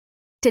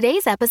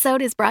Today's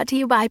episode is brought to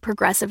you by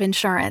Progressive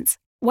Insurance.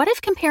 What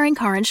if comparing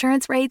car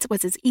insurance rates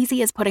was as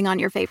easy as putting on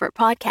your favorite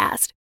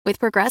podcast? With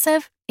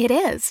Progressive, it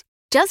is.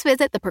 Just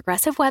visit the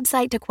Progressive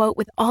website to quote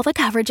with all the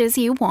coverages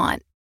you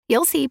want.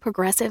 You'll see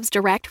Progressive's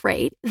direct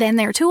rate, then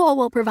their tool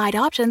will provide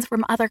options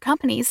from other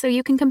companies so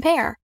you can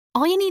compare.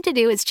 All you need to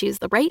do is choose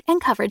the rate and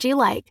coverage you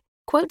like.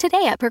 Quote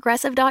today at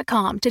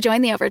Progressive.com to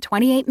join the over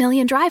 28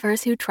 million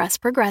drivers who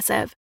trust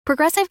Progressive.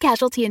 Progressive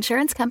Casualty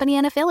Insurance Company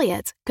and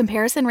Affiliates.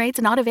 Comparison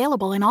rates not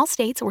available in all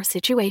states or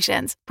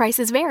situations.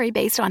 Prices vary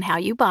based on how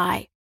you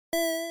buy.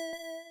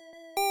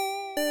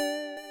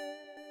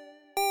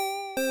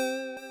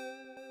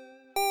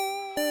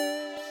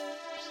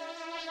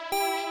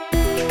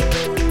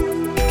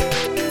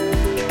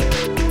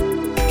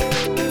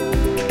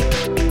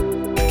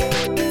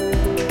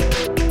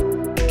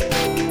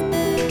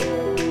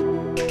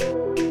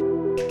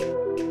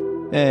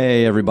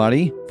 Hey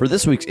everybody, for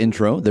this week's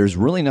intro, there's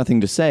really nothing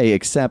to say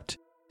except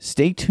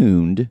stay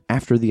tuned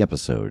after the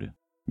episode.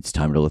 It's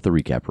time to let the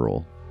recap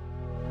roll.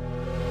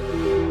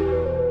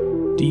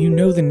 Do you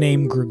know the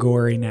name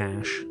Grigori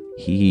Nash?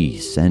 He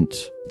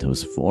sent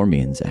those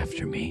Formians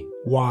after me.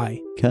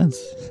 Why?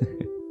 'Cause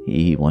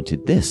he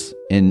wanted this.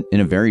 And in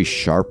a very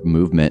sharp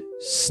movement,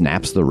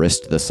 snaps the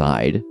wrist to the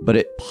side, but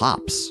it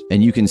pops.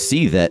 And you can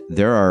see that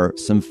there are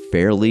some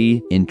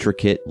fairly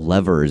intricate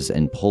levers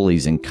and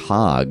pulleys and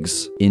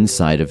cogs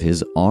inside of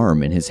his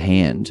arm and his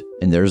hand.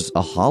 And there's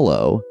a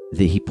hollow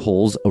that he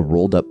pulls a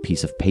rolled up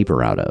piece of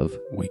paper out of.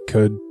 We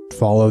could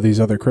follow these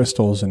other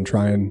crystals and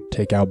try and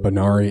take out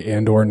Benari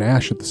and or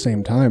Nash at the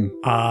same time.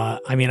 I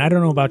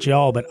don't know about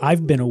y'all, but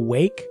I've been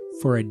awake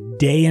for a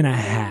day and a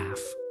half.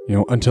 You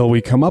know, until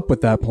we come up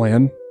with that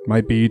plan.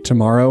 Might be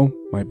tomorrow,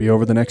 might be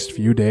over the next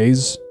few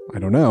days. I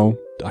don't know.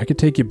 I could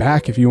take you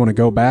back if you want to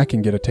go back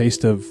and get a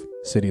taste of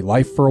city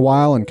life for a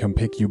while and come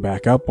pick you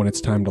back up when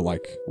it's time to,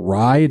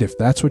 ride, if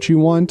that's what you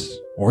want.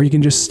 Or you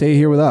can just stay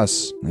here with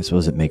us. I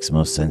suppose it makes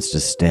most sense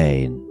to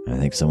stay, and I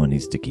think someone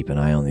needs to keep an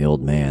eye on the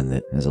old man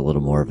that has a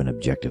little more of an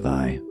objective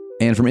eye.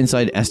 And from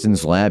inside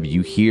Eston's lab,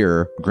 you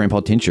hear Grandpa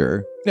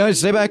Tincher. No,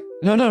 stay back.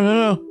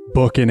 No.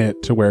 Booking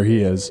it to where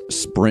he is.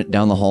 Sprint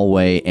down the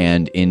hallway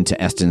and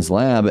into Eston's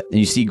lab, and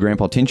you see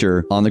Grandpa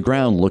Tincher on the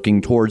ground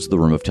looking towards the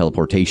room of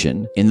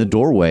teleportation. In the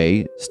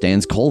doorway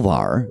stands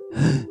Kolvar,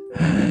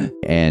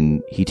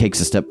 and he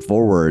takes a step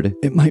forward.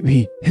 It might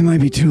be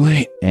too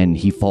late. And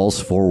he falls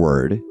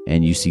forward,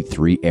 and you see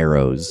 3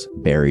 arrows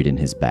buried in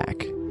his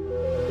back.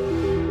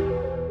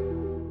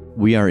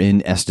 We are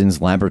in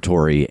Eston's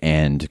laboratory,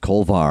 and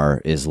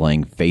Kolvar is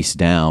laying face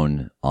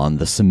down on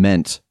the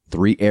cement,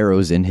 3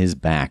 arrows in his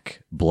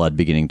back, blood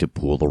beginning to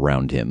pool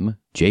around him.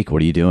 Jake,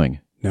 what are you doing?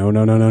 No. I'm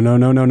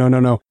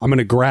going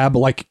to grab,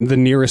 the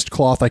nearest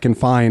cloth I can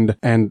find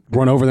and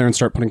run over there and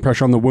start putting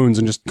pressure on the wounds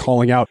and just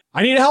calling out,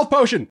 I need a health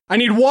potion! I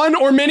need 1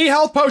 or many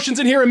health potions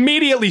in here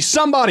immediately!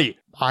 Somebody!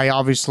 I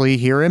obviously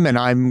hear him, and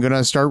I'm going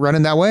to start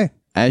running that way.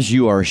 As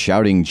you are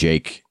shouting,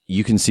 Jake,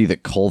 you can see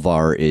that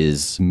Kolvar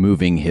is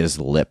moving his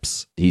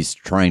lips. He's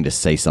trying to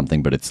say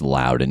something, but it's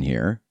loud in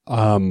here.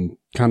 Kind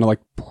of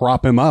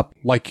prop him up,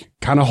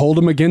 kind of hold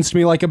him against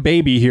me like a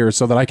baby here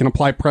so that I can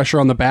apply pressure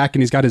on the back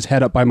and he's got his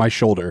head up by my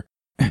shoulder.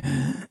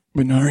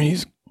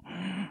 Benari,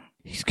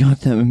 he's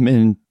got them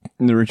in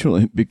the ritual.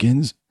 It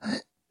begins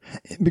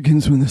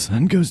when the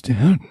sun goes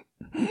down.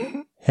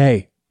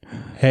 Hey,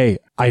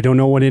 I don't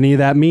know what any of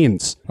that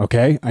means,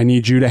 okay? I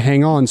need you to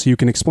hang on so you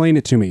can explain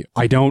it to me.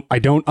 I don't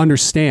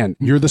understand.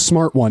 You're the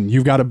smart one.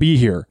 You've got to be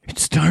here. It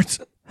starts.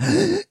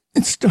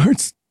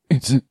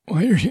 It's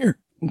why you're here.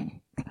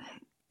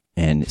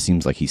 And it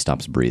seems like he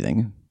stops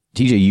breathing.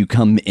 TJ, you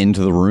come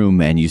into the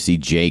room and you see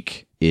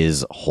Jake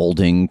is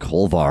holding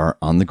Kolvar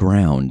on the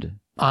ground.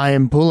 I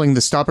am pulling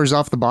the stoppers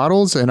off the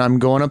bottles, and I'm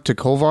going up to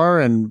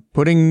Kolvar and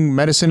putting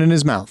medicine in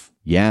his mouth.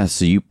 Yeah,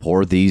 so you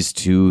pour these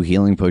 2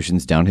 healing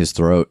potions down his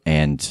throat,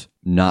 and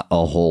not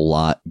a whole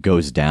lot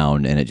goes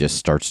down, and it just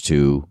starts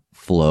to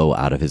flow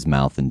out of his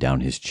mouth and down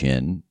his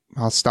chin.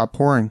 I'll stop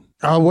pouring.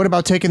 What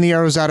about taking the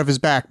arrows out of his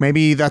back?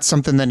 Maybe that's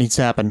something that needs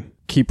to happen.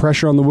 Keep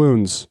pressure on the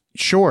wounds.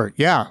 Sure,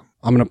 yeah.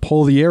 I'm going to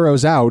pull the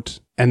arrows out,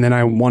 and then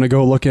I want to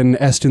go look in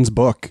Eston's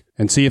book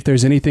and see if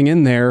there's anything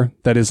in there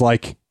that is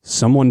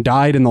someone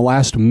died in the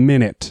last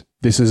minute.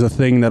 This is a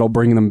thing that'll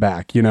bring them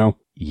back, you know?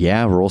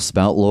 Yeah, roll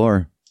spout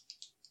lore.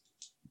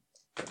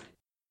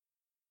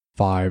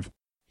 5.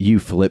 You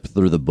flip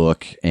through the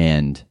book,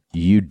 and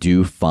you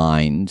do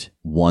find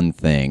one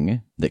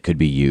thing that could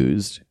be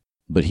used,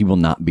 but he will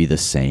not be the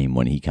same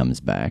when he comes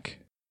back.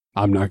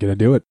 I'm not going to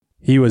do it.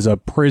 He was a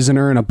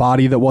prisoner in a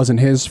body that wasn't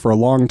his for a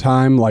long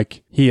time.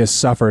 He has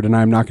suffered, and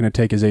I'm not going to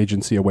take his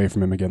agency away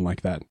from him again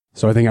like that.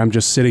 So I think I'm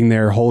just sitting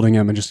there holding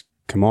him and just,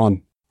 come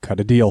on, cut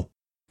a deal.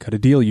 Cut a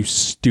deal, you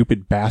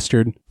stupid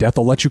bastard. Death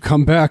will let you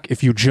come back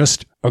if you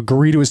just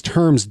agree to his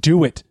terms.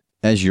 Do it.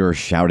 As you're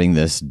shouting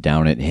this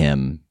down at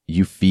him,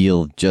 you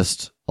feel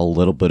just a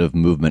little bit of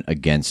movement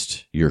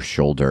against your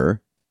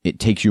shoulder. It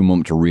takes you a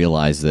moment to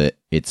realize that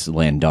it's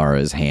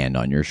Landara's hand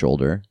on your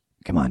shoulder.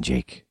 Come on,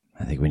 Jake.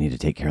 I think we need to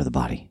take care of the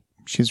body.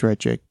 She's right,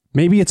 Jake.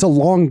 Maybe it's a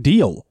long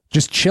deal.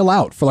 Just chill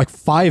out for like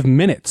 5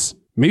 minutes.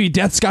 Maybe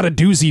Death's got a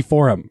doozy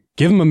for him.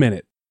 Give him a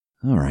minute.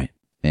 All right.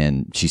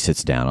 And she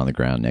sits down on the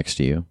ground next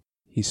to you.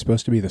 He's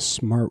supposed to be the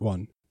smart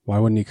one. Why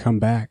wouldn't he come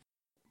back?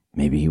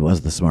 Maybe he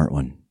was the smart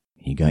one.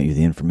 He got you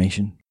the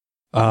information?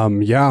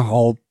 Yeah,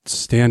 I'll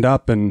stand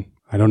up and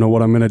I don't know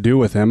what I'm going to do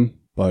with him.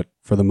 But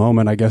for the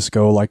moment, I guess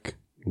go like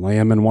lay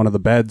him in one of the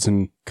beds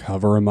and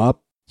cover him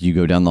up. You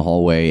go down the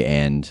hallway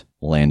and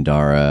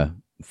Landara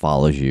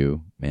follows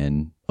you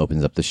and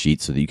opens up the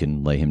sheet so that you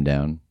can lay him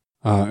down.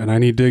 And I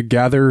need to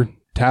gather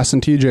Tass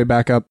and TJ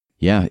back up.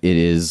 Yeah, it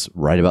is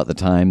right about the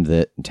time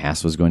that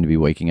Tass was going to be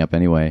waking up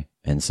anyway.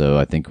 And so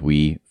I think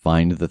we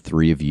find the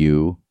three of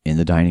you in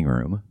the dining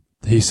room.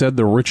 He said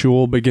the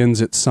ritual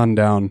begins at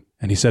sundown,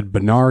 and he said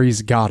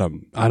Benari's got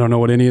him. I don't know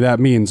what any of that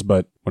means,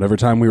 but whatever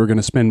time we were going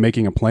to spend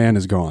making a plan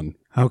is gone.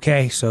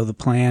 Okay, so the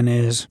plan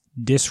is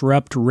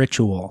disrupt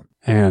ritual.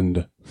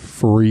 And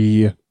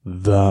free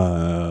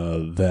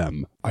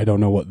them. I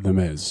don't know what them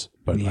is,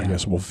 but I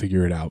guess we'll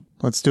figure it out.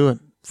 Let's do it.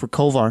 For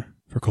Kolvar.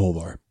 For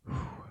Kolvar.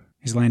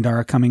 Is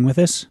Landara coming with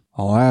us?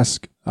 I'll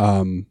ask.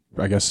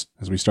 I guess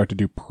as we start to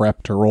do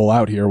prep to roll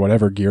out here,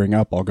 whatever, gearing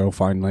up, I'll go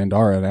find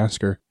Landara and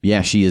ask her.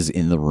 Yeah, she is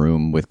in the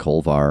room with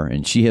Kolvar,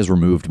 and she has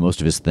removed most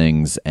of his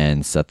things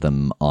and set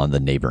them on the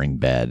neighboring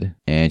bed.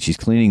 And she's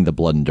cleaning the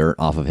blood and dirt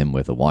off of him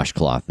with a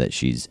washcloth that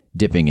she's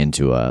dipping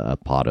into a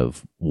pot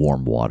of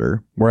warm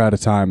water. We're out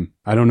of time.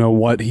 I don't know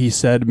what he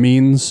said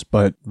means,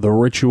 but the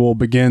ritual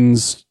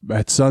begins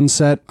at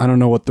sunset. I don't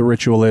know what the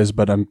ritual is,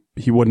 but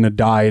he wouldn't have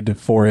died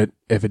for it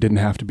if it didn't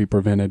have to be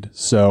prevented.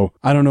 So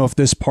I don't know if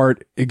this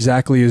part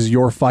exactly is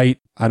your fight.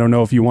 I don't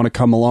know if you want to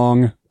come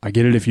along. I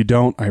get it if you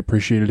don't. I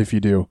appreciate it if you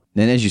do.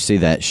 And as you say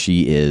that,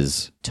 she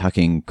is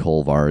tucking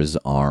Kolvar's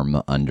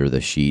arm under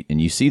the sheet, and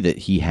you see that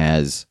he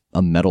has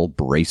a metal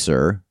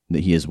bracer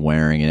that he is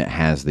wearing, and it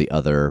has the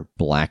other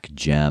black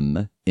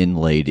gem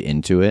inlaid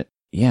into it.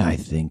 Yeah, I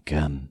think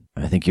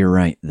you're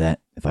right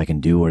that if I can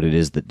do what it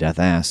is that Death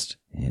asked,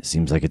 it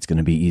seems like it's going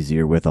to be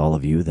easier with all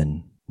of you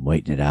than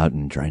waiting it out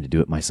and trying to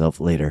do it myself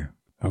later.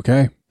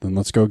 Okay, then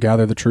let's go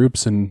gather the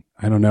troops and,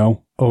 I don't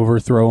know,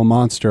 overthrow a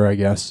monster, I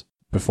guess.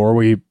 Before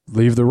we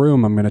leave the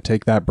room, I'm going to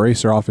take that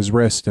bracer off his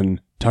wrist and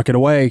tuck it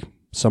away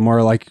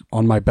somewhere like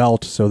on my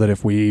belt so that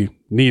if we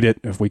need it,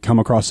 if we come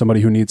across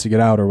somebody who needs to get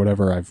out or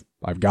whatever,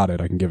 I've got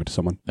it. I can give it to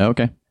someone.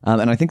 Okay.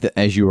 And I think that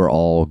as you are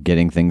all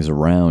getting things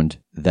around,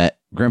 that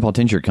Grandpa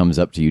Tincher comes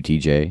up to you,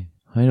 TJ.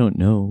 I don't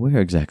know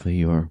where exactly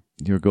you're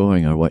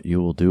going or what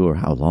you will do or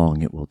how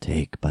long it will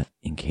take, but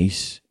in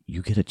case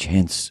you get a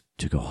chance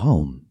to go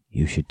home,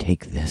 you should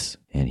take this.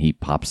 And he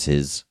pops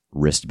his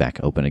wrist back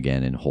open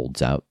again and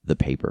holds out the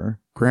paper.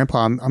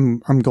 Grandpa,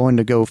 I'm going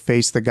to go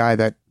face the guy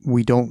that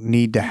we don't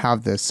need to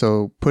have this,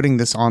 so putting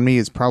this on me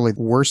is probably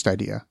the worst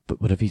idea.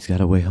 But what if he's got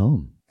a way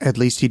home? At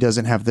least he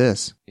doesn't have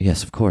this.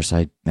 Yes, of course.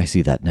 I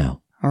see that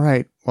now. All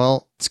right.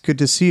 Well, it's good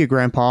to see you,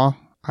 Grandpa.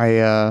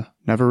 I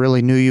never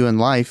really knew you in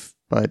life,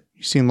 but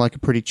you seem like a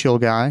pretty chill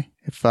guy.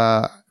 If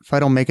I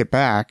don't make it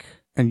back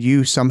and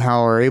you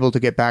somehow are able to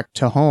get back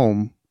to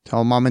home,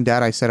 tell Mom and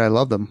Dad I said I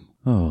love them.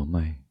 Oh,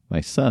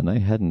 my son, I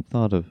hadn't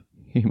thought of...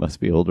 He must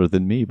be older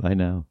than me by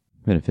now,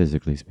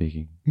 metaphysically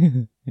speaking.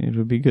 It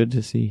would be good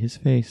to see his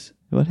face.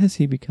 What has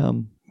he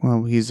become?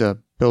 Well, he's a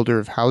builder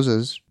of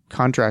houses,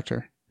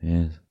 contractor.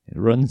 Yes, it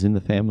runs in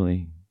the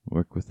family.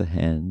 Work with the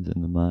hands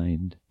and the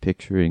mind,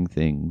 picturing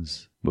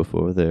things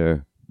before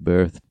they're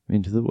birthed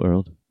into the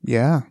world.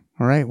 Yeah.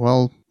 All right.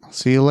 Well, I'll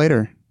see you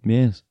later.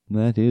 Yes,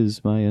 that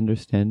is my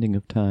understanding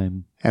of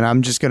time. And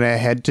I'm just going to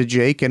head to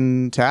Jake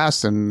and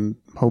Tass and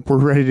hope we're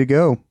ready to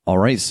go. All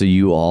right, so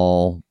you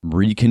all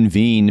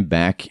reconvene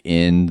back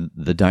in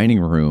the dining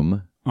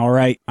room. All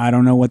right, I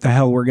don't know what the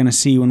hell we're going to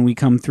see when we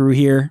come through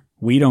here.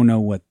 We don't know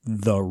what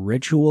the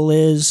ritual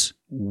is.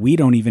 We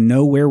don't even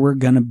know where we're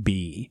going to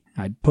be.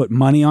 I'd put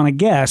money on a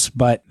guess,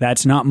 but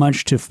that's not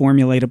much to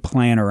formulate a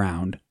plan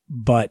around.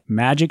 But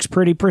magic's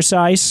pretty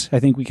precise. I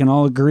think we can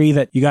all agree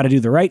that you got to do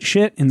the right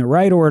shit in the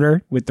right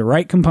order with the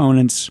right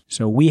components.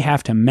 So we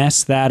have to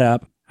mess that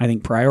up. I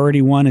think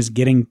priority one is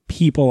getting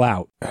people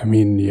out. I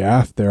mean,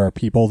 yeah, if there are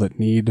people that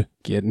need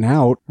getting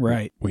out,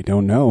 right? We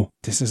don't know.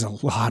 This is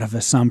a lot of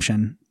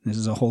assumption. This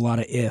is a whole lot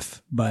of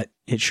if, but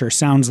it sure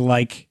sounds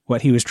like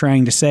what he was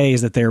trying to say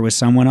is that there was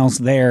someone else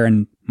there,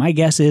 and my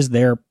guess is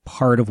they're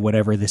part of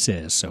whatever this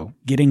is. So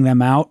getting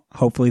them out,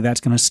 hopefully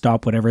that's going to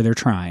stop whatever they're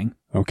trying.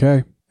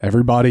 Okay.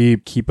 Everybody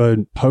keep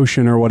a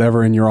potion or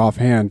whatever in your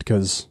offhand,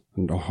 because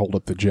I'll hold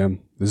up the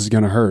gem. This is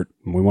going to hurt,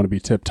 and we want to be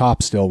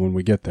tip-top still when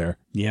we get there.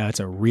 Yeah, it's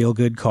a real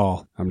good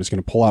call. I'm just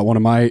going to pull out one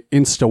of my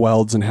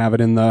insta-welds and have it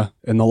in the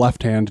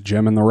left hand,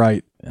 gem in the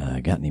right.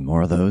 Got any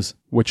more of those?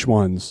 Which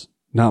ones?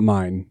 Not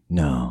mine.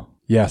 No.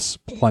 Yes,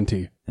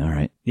 plenty. All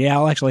right. Yeah,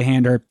 I'll actually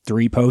hand her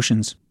 3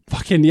 potions.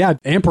 Fucking yeah,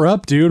 amp her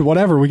up, dude.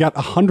 Whatever. We got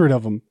 100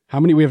 of them.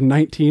 How many? We have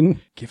 19.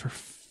 Give her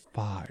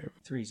 5.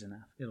 3's enough.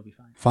 It'll be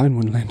fine. Fine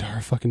when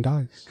Landara fucking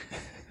dies.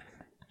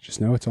 Just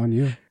know it's on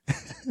you.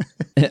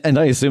 And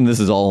I assume this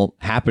is all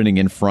happening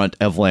in front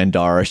of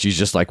Landara. She's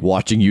just like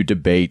watching you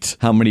debate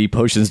how many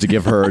potions to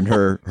give her in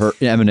her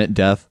imminent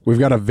death. We've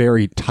got a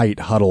very tight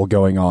huddle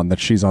going on that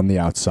she's on the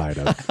outside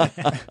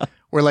of.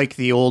 We're like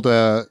the old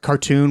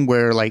cartoon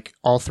where like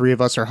all three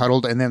of us are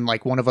huddled and then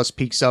like one of us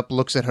peeks up,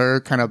 looks at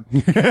her, kind of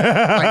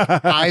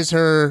like eyes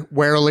her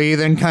warily,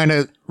 then kind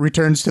of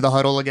returns to the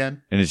huddle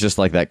again. And it's just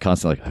like that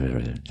constant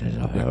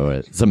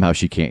like, somehow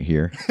she can't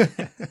hear.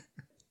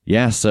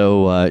 Yeah,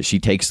 so she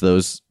takes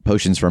those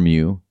potions from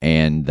you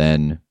and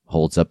then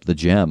holds up the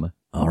gem.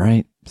 All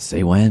right,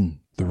 say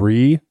when.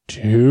 3,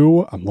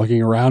 2, I'm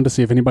looking around to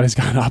see if anybody's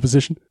got an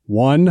opposition.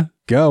 1,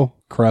 go.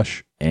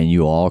 Crush. And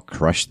you all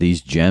crush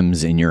these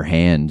gems in your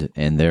hand,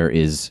 and there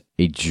is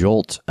a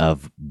jolt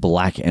of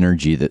black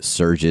energy that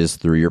surges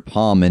through your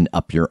palm and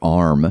up your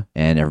arm,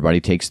 and everybody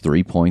takes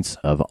 3 points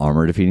of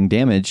armor-defeating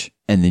damage,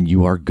 and then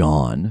you are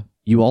gone.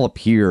 You all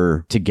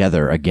appear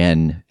together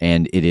again,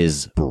 and it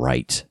is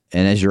bright.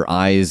 And as your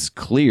eyes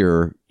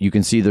clear, you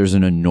can see there's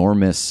an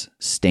enormous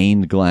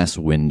stained glass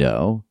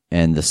window,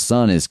 and the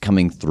sun is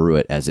coming through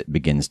it as it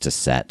begins to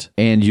set.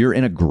 And you're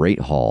in a great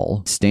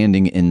hall,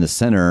 standing in the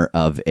center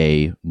of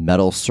a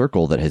metal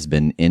circle that has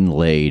been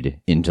inlaid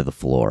into the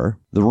floor.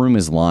 The room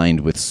is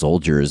lined with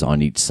soldiers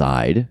on each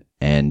side,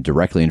 and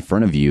directly in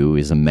front of you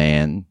is a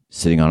man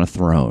sitting on a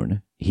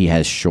throne. He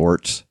has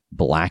short,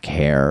 black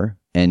hair,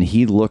 and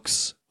he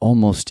looks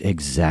almost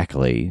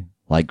exactly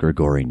like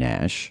Grigori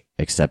Nash,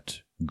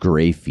 except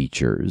gray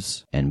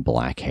features and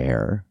black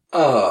hair.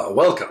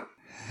 Welcome.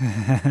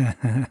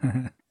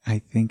 I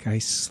think I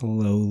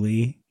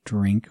slowly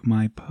drink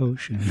my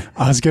potion.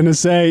 I was going to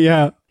say,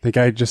 yeah. I think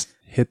I just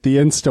hit the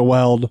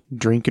insta-weld.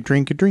 Drink a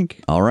drink a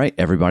drink. All right,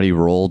 everybody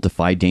roll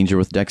Defy Danger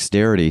with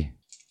Dexterity.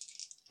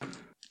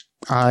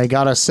 I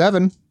got a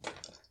 7.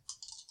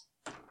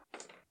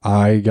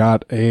 I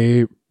got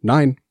a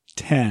 9.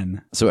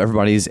 10. So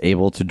everybody's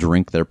able to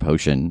drink their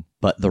potion,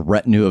 but the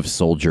retinue of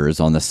soldiers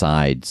on the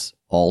sides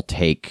all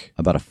take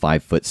about a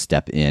 5-foot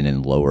step in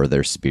and lower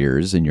their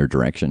spears in your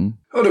direction.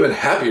 I would have been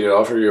happy to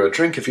offer you a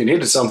drink if you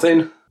needed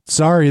something.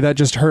 Sorry, that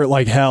just hurt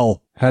like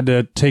hell. Had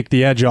to take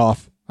the edge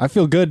off. I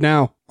feel good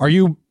now. Are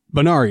you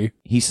Benari?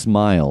 He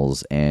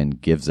smiles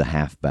and gives a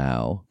half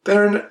bow.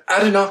 Baron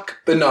Adenok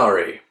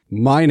Benari.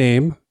 My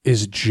name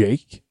is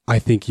Jake. I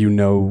think you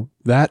know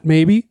that,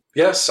 maybe?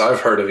 Yes,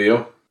 I've heard of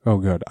you. Oh,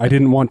 good. I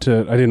didn't want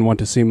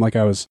to seem like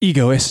I was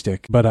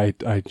egoistic, but I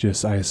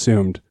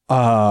assumed.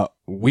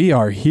 We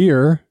are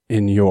here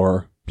in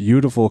your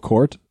beautiful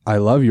court. I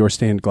love your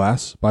stained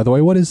glass. By the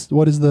way, what is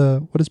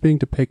being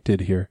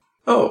depicted here?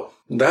 Oh,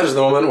 that is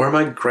the moment where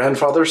my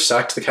grandfather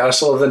sacked the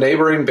castle of the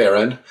neighboring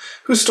baron,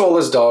 who stole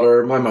his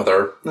daughter, my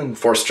mother, and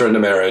forced her into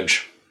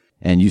marriage.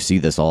 And you see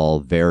this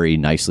all very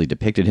nicely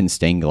depicted in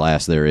stained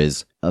glass. There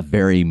is a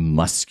very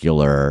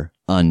muscular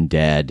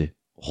undead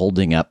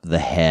holding up the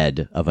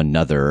head of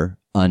another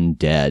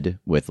undead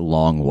with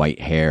long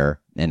white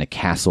hair and a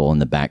castle in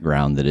the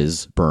background that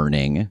is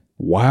burning.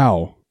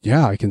 Wow.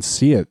 Yeah, I can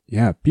see it.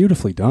 Yeah,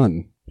 beautifully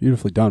done.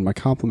 Beautifully done. My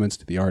compliments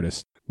to the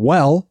artist.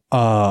 Well,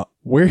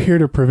 we're here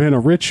to prevent a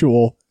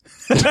ritual.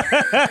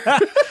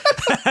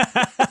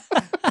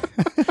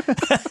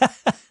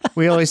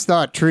 We always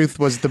thought truth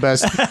was the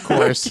best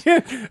course. I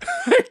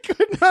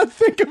could not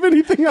think of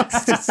anything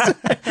else to say.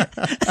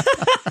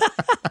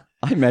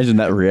 I imagine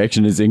that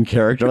reaction is in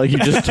character. Like you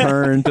just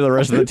turn to the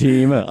rest of the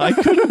team. I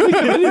couldn't think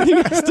of anything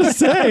else to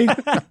say.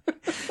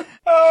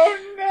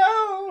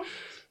 Oh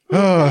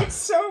no! Made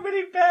so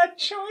many bad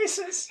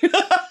choices.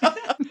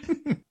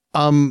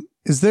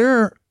 Is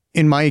there,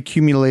 in my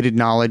accumulated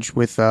knowledge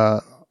with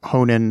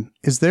Honan,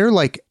 is there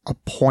like a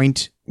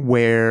point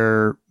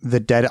where the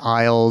Dead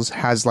Isles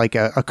has like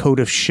a code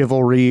of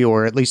chivalry,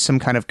 or at least some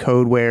kind of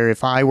code where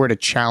if I were to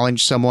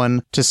challenge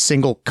someone to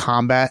single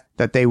combat,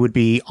 that they would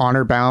be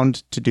honor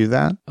bound to do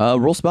that?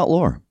 Roll Spout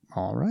Lore.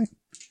 All right.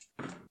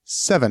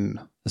 7.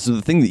 So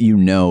the thing that you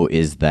know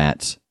is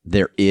that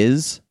there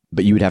is,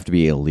 but you would have to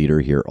be a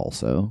leader here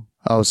also.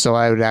 Oh, so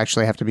I would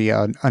actually have to be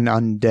an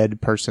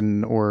undead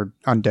person or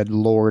undead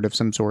lord of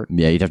some sort.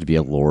 Yeah, you'd have to be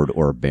a lord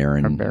or a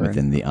baron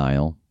within the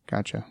Isle.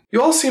 Gotcha.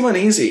 You all seem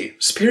uneasy.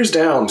 Spears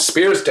down,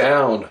 spears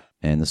down.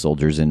 And the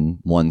soldiers in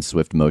one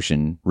swift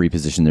motion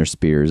reposition their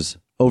spears.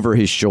 Over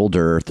his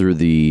shoulder, through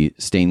the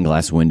stained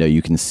glass window,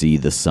 you can see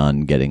the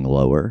sun getting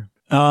lower.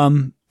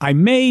 I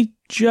may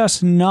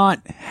just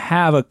not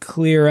have a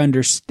clear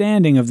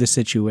understanding of the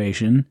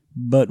situation,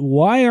 but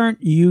why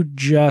aren't you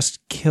just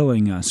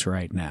killing us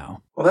right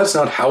now? Well, that's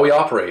not how we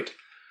operate.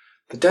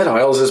 The Dead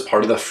Isles is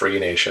part of the Free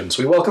Nations.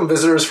 We welcome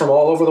visitors from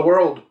all over the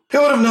world. It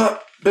would have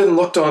not been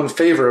looked on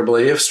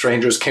favorably if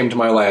strangers came to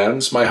my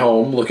lands, my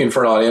home, looking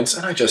for an audience,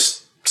 and I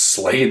just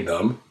slayed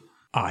them.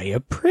 I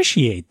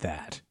appreciate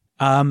that.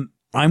 I'm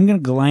going to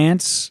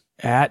glance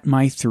at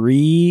my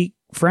 3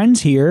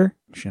 friends here.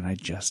 Should I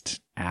just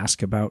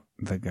ask about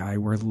the guy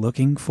we're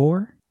looking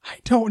for? I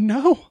don't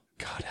know.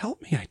 God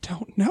help me, I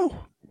don't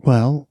know.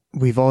 Well,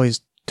 we've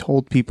always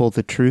told people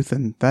the truth,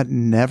 and that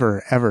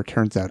never, ever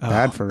turns out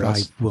bad for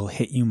us. I will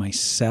hit you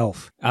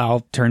myself. I'll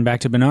turn back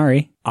to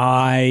Benari.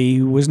 I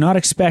was not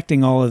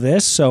expecting all of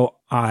this, so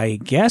I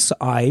guess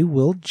I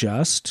will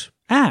just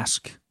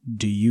ask.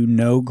 Do you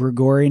know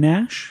Grigori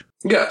Nash?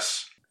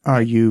 Yes.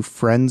 Are you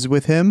friends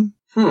with him?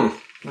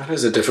 That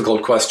is a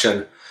difficult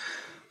question.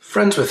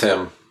 Friends with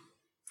him?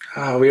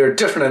 We are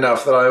different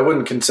enough that I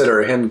wouldn't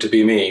consider him to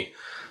be me.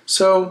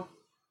 So,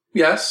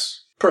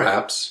 yes,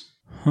 perhaps.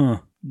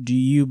 Do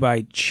you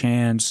by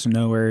chance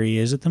know where he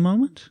is at the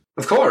moment?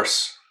 Of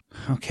course.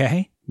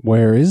 Okay.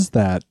 Where is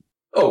that?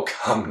 Oh,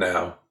 come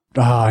now.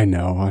 I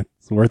know.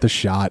 It's worth a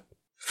shot.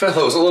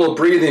 Fellows, a little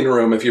breathing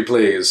room, if you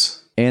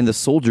please. And the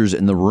soldiers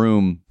in the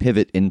room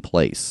pivot in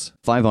place.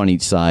 5 on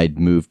each side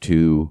move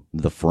to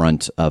the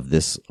front of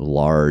this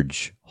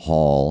large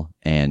hall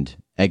and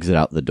exit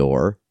out the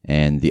door.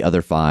 And the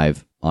other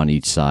 5 on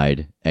each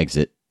side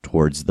exit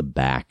towards the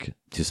back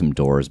to some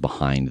doors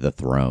behind the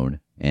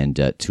throne.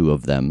 And 2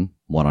 of them,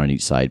 1 on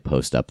each side,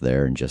 post up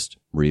there and just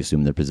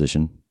reassume their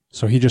position.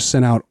 So he just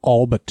sent out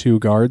all but 2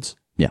 guards?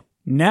 Yeah.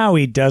 Now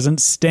he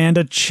doesn't stand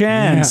a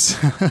chance.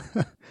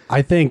 Yeah.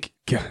 I think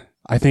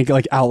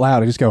like out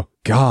loud, I just go,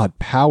 God,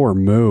 power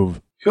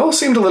move. You all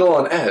seemed a little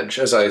on edge,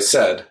 as I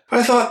said.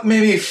 I thought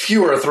maybe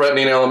fewer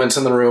threatening elements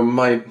in the room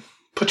might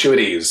put you at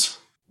ease.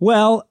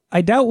 Well,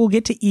 I doubt we'll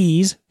get to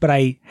ease, but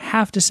I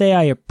have to say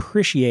I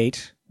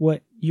appreciate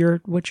what you're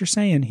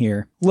saying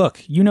here.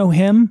 Look, you know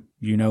him,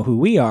 you know who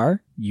we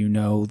are, you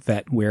know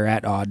that we're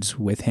at odds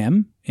with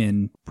him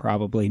in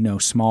probably no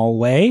small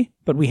way,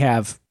 but we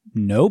have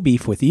no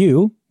beef with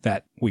you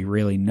that we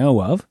really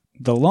know of.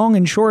 The long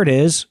and short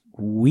is,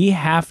 we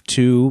have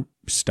to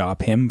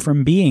stop him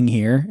from being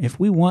here if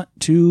we want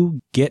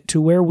to get to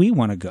where we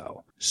want to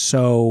go.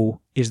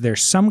 So, is there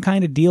some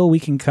kind of deal we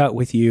can cut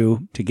with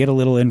you to get a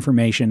little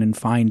information and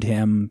find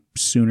him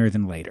sooner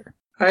than later?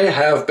 I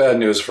have bad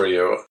news for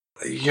you.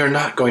 You're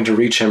not going to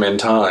reach him in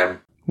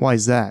time. Why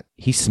is that?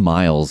 He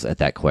smiles at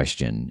that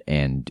question,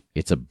 and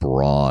it's a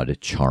broad,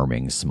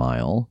 charming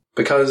smile.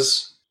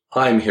 Because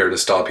I'm here to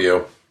stop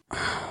you.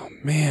 Oh,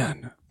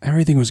 man.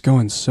 Everything was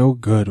going so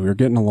good. We were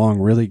getting along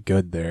really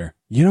good there.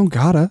 You don't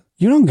gotta.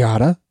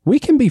 We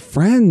can be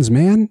friends,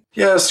 man.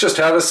 Yes, just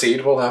have a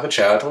seat, we'll have a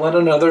chat, and let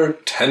another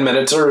 10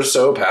 minutes or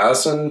so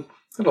pass, and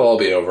it'll all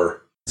be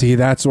over. See,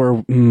 that's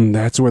where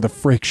the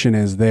friction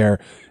is there.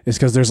 Is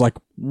because there's like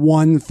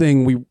one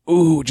thing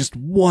just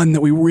one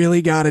that we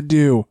really gotta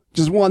do.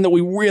 Just one that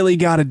we really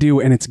gotta do,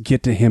 and it's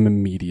get to him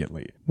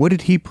immediately. What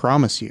did he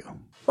promise you?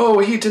 Oh,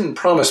 he didn't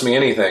promise me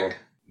anything.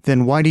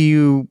 Then why do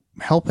you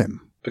help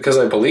him? Because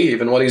I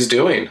believe in what he's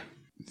doing.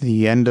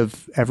 The end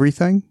of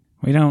everything?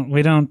 We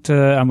don't,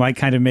 I'm like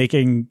kind of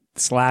making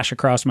slash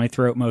across my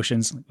throat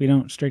motions. We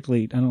don't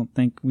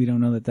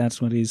know that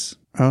that's what he's...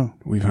 Oh.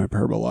 We've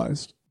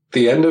hyperbolized.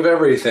 The end of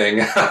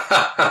everything.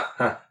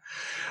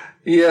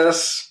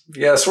 Yes,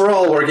 we're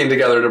all working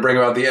together to bring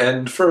about the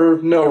end for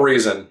no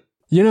reason.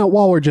 You know,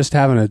 while we're just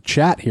having a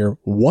chat here,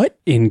 what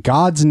in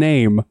God's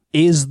name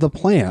is the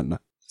plan?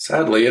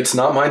 Sadly, it's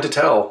not mine to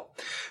tell.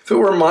 If it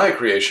were my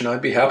creation,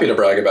 I'd be happy to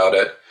brag about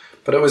it.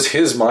 But it was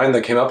his mind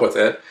that came up with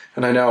it,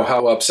 and I know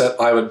how upset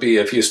I would be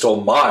if he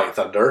stole my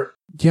thunder.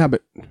 Yeah,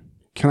 but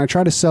can I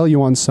try to sell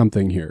you on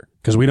something here?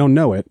 Because we don't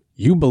know it.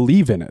 You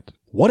believe in it.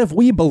 What if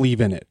we believe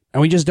in it,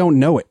 and we just don't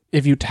know it?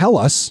 If you tell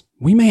us,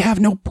 we may have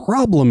no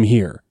problem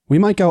here. We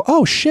might go,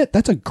 oh shit,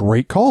 that's a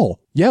great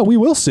call. Yeah, we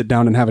will sit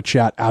down and have a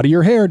chat. Out of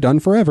your hair, done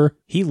forever.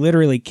 He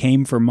literally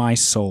came for my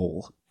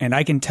soul. And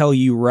I can tell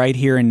you right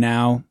here and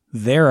now,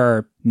 there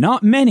are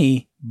not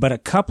many, but a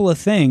couple of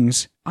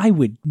things I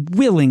would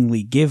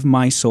willingly give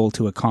my soul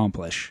to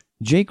accomplish.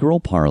 Jake, roll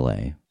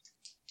parlay.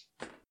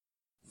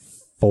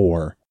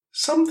 4.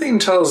 Something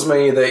tells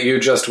me that you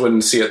just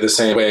wouldn't see it the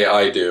same way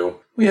I do.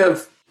 We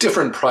have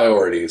different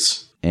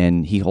priorities.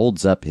 And he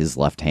holds up his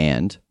left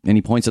hand, and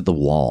he points at the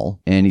wall,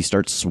 and he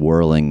starts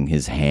swirling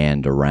his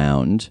hand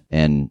around,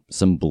 and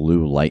some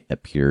blue light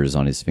appears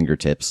on his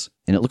fingertips,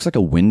 and it looks like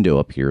a window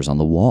appears on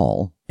the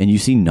wall, and you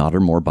see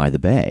Nottermore by the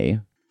bay.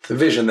 The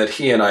vision that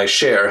he and I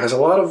share has a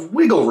lot of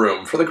wiggle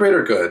room for the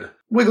greater good.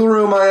 Wiggle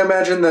room I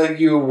imagine that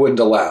you wouldn't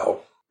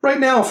allow.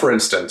 Right now, for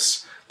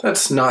instance,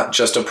 that's not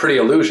just a pretty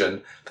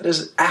illusion, that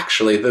is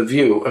actually the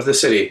view of the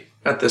city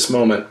at this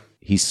moment.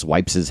 He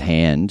swipes his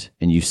hand,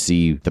 and you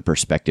see the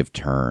perspective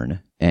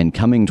turn. And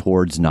coming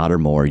towards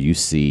Nottermore, you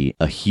see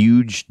a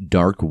huge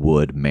dark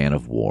wood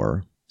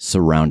man-of-war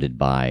surrounded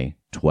by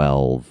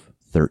 12,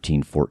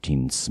 13,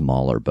 14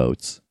 smaller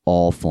boats,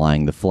 all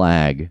flying the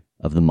flag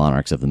of the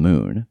Monarchs of the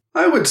Moon.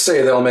 I would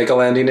say they'll make a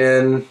landing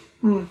in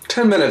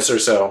 10 minutes or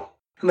so.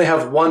 And they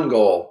have one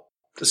goal,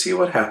 to see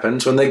what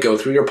happens when they go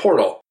through your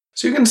portal.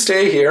 So you can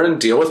stay here and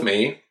deal with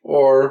me,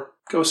 or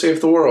go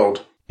save the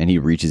world. And he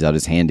reaches out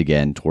his hand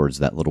again towards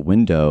that little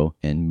window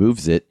and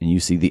moves it, and you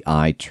see the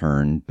eye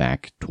turn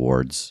back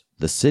towards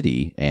the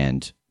city,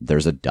 and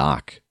there's a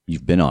dock.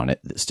 You've been on it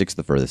that sticks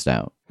the furthest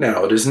out.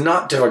 Now, it is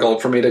not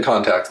difficult for me to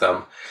contact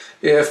them.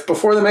 If,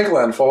 before they make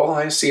landfall,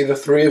 I see the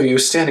 3 of you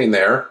standing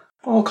there,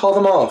 I'll call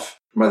them off.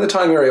 By the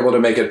time you're able to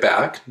make it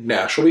back,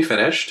 Nash will be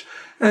finished,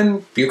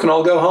 and you can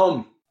all go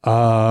home.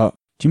 Do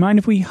you mind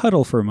if we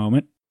huddle for a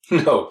moment?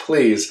 No,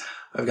 please.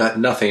 I've got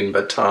nothing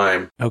but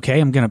time.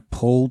 Okay, I'm going to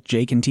pull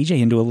Jake and TJ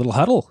into a little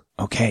huddle.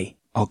 Okay,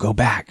 I'll go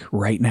back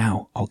right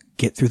now. I'll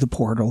get through the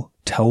portal,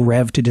 tell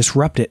Rev to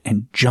disrupt it,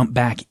 and jump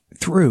back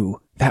through.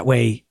 That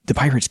way, the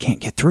pirates can't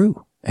get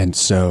through. And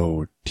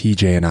so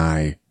TJ and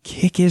I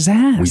kick his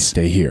ass. We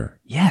stay here.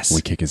 Yes.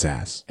 We kick his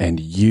ass. And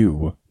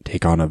you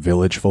take on a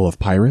village full of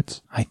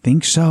pirates? I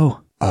think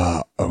so.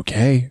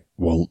 Okay.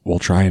 We'll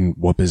try and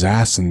whoop his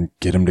ass and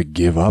get him to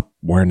give up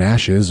where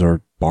Nash is,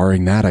 or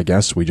barring that, I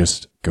guess we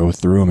just go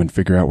through him and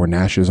figure out where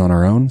Nash is on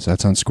our own. Does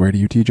that sound square to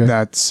you, TJ?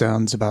 That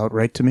sounds about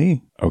right to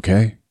me.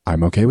 Okay.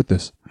 I'm okay with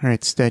this. All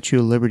right, Statue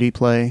of Liberty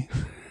play.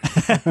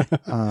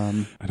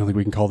 I don't think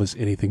we can call this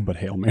anything but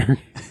Hail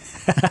Mary.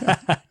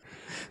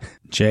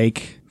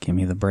 Jake, give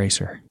me the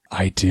bracer.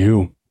 I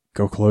do.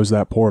 Go close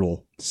that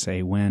portal.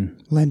 Say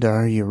when. Linda,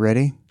 are you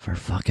ready? For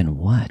fucking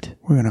what?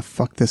 We're gonna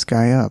fuck this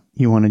guy up.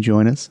 You want to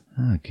join us?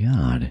 Oh,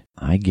 God.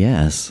 I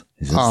guess.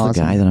 Is this Awesome. the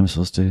guy that I'm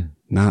supposed to...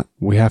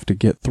 We have to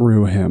get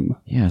through him.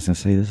 Yeah, I was going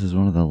to say, this is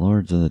one of the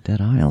Lords of the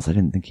Dead Isles. I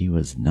didn't think he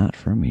was not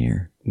from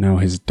here. No,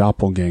 his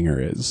doppelganger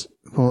is.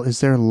 Well, is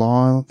there a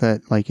law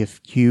that, like,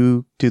 if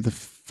you do the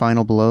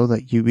final blow,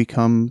 that you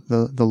become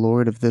the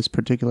lord of this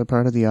particular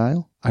part of the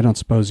isle? I don't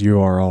suppose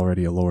you are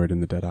already a lord in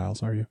the Dead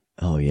Isles, are you?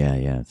 Oh, yeah.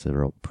 It's a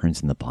real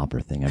Prince and the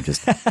Pauper thing. I'm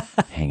just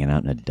hanging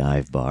out in a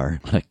dive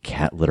bar on a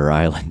cat litter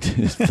island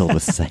filled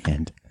with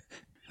sand.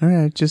 All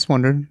right, just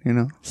wondered,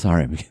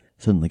 Sorry, I've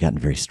suddenly gotten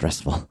very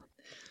stressful.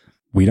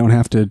 We don't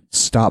have to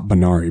stop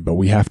Benari, but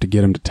we have to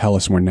get him to tell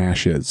us where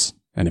Nash is.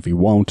 And if he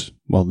won't,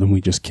 well, then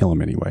we just kill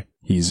him anyway.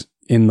 He's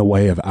in the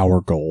way of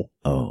our goal.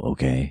 Oh,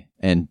 okay.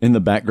 And in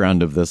the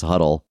background of this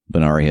huddle,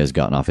 Benari has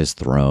gotten off his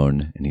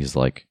throne, and he's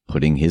like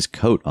putting his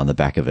coat on the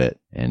back of it,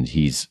 and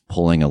he's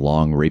pulling a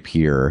long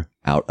rapier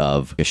out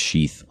of a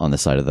sheath on the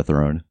side of the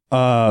throne.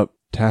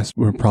 Tass,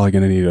 we're probably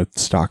going to need a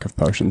stock of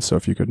potions, so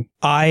if you could...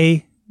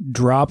 I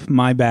drop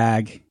my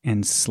bag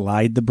and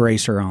slide the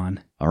bracer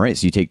on. All right,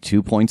 so you take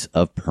 2 points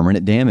of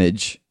permanent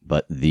damage,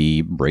 but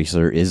the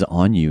bracer is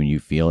on you, and you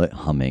feel it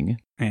humming.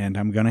 And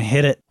I'm going to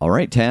hit it. All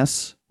right,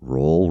 Tass,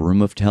 roll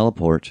Room of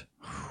Teleport.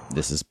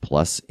 This is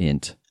plus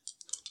int.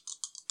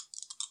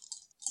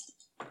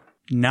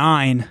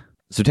 9.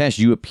 So, Tash,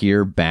 you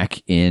appear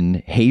back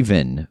in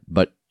Haven,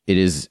 but it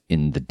is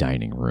in the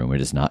dining room.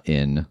 It is not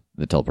in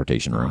the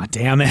teleportation room. Oh,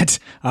 damn it.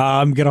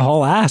 I'm going to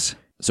haul ass.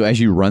 So as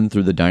you run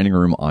through the dining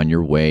room on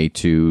your way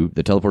to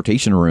the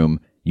teleportation room,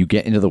 you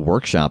get into the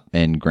workshop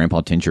and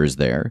Grandpa Tincher is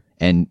there,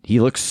 and he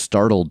looks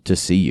startled to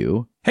see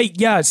you. Hey,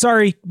 yeah,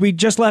 sorry, we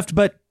just left,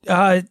 but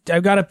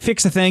I've got to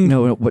fix a thing.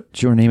 No,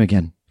 what's your name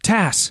again?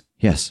 Tass.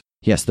 Yes,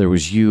 there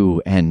was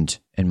you and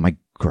my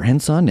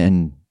grandson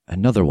and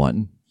another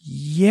one.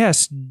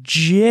 Yes,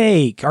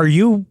 Jake. Are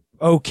you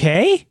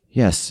okay?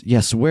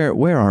 Yes,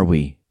 where are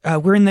we?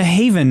 We're in the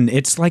Haven.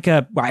 It's like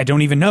I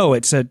don't even know.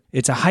 It's a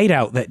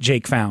hideout that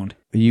Jake found.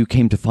 You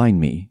came to find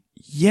me.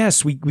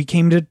 Yes, we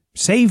came to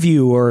save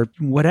you or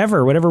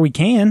whatever we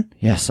can.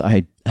 Yes,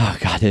 oh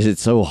God,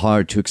 it's so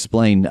hard to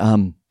explain.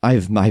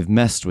 I've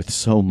messed with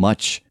so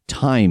much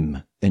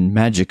time and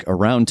magic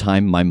around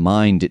time. My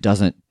mind, it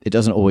doesn't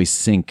always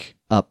sync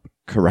up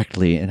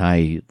correctly, and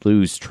I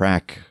lose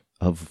track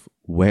of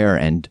where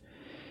and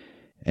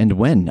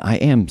when I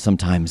am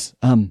sometimes.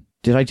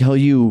 Did I tell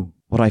you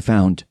what I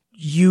found?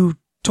 You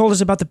told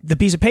us about the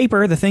piece of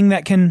paper, the thing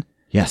that can...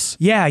 Yes.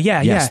 Yeah.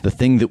 Yes, the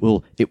thing that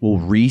will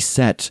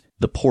reset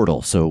the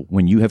portal. So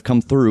when you have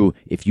come through,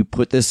 if you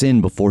put this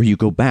in before you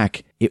go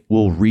back, it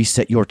will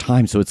reset your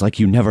time so it's like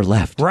you never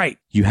left. Right.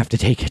 You have to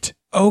take it.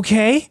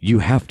 Okay. You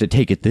have to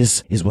take it.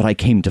 This is what I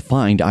came to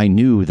find. I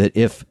knew that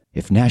if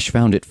Nash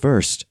found it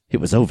first, it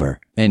was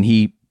over. And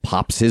he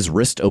pops his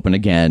wrist open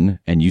again,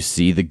 and you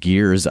see the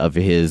gears of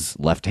his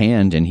left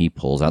hand, and he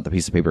pulls out the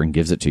piece of paper and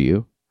gives it to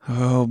you.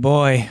 Oh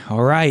boy.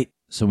 All right.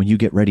 So when you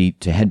get ready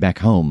to head back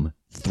home,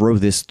 throw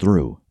this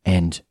through,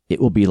 and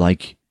it will be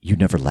like you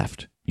never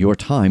left. Your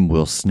time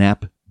will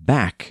snap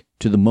back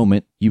to the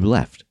moment you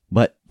left.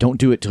 But don't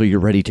do it till you're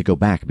ready to go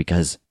back,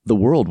 because the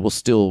world will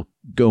still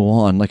go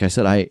on. Like I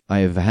said,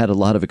 I've had a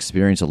lot of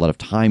experience, a lot of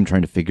time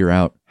trying to figure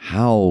out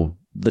how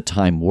the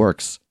time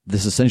works.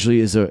 This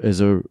essentially is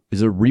a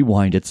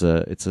rewind. It's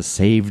a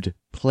saved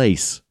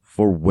place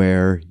for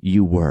where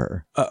you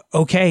were.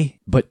 Okay.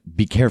 But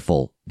be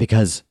careful,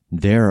 because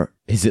there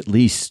is at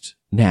least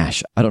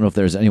Nash. I don't know if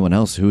there's anyone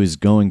else who is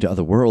going to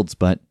other worlds,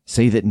 but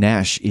say that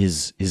Nash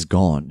is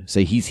gone.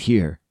 Say he's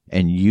here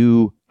and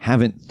you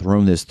haven't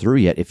thrown this through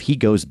yet. If he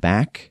goes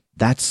back,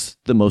 that's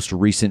the most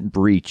recent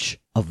breach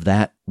of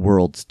that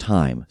world's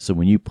time. So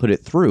when you put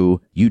it through,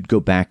 you'd go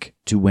back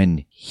to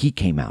when he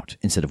came out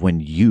instead of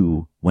when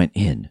you went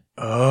in.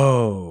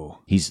 Oh.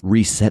 He's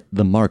reset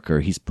the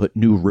marker. He's put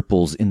new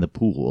ripples in the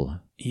pool.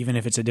 Even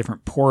if it's a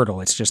different portal,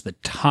 it's just the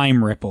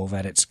time ripple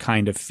that it's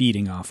kind of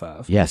feeding off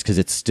of. Yes, because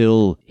it's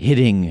still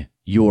hitting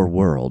your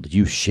world.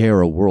 You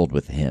share a world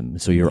with him,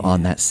 so you're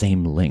on that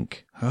same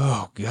link.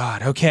 Oh,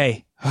 God.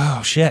 Okay.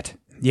 Oh, shit.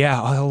 Yeah,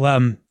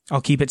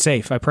 I'll keep it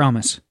safe, I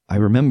promise. I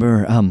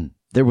remember,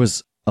 there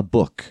was a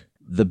book.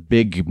 The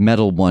big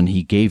metal one,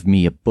 he gave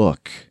me a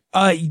book.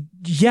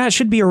 Yeah, it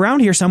should be around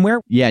here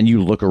somewhere. Yeah, and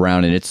you look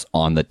around and it's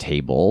on the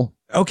table.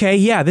 Okay,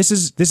 yeah, this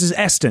is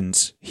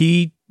Eston's.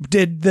 He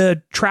did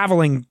the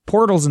traveling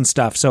portals and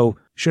stuff, so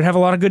should have a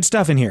lot of good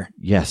stuff in here.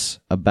 Yes,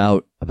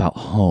 about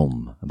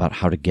home, about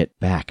how to get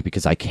back,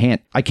 because I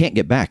can't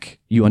get back.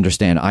 You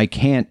understand? I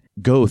can't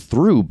go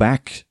through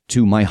back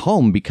to my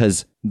home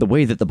because the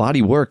way that the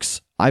body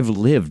works, I've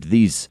lived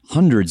these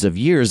hundreds of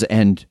years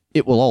and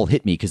it will all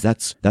hit me because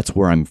that's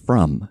where I'm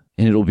from.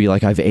 And it'll be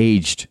like I've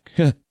aged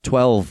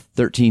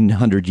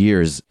 1,300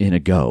 years in a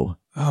go.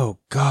 Oh,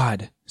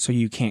 God. So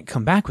you can't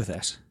come back with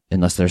us?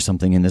 Unless there's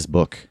something in this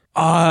book.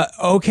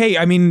 Okay.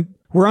 I mean,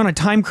 we're on a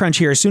time crunch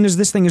here. As soon as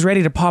this thing is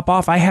ready to pop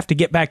off, I have to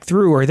get back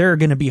through or there are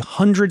going to be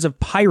hundreds of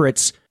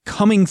pirates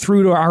coming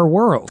through to our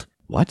world.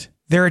 What?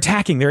 They're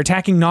attacking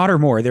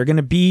Nottermore. They're going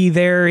to be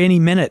there any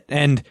minute.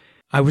 And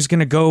I was going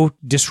to go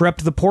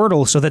disrupt the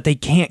portal so that they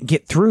can't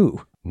get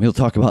through. We'll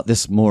talk about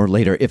this more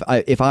later.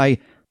 If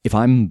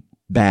I'm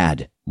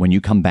bad when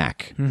you come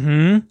back,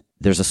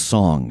 there's a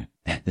song.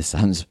 This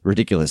sounds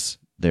ridiculous.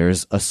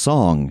 There's a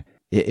song.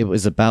 It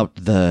was about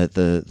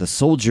the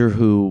soldier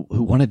who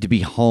wanted to be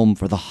home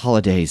for the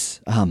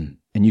holidays. And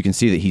you can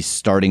see that he's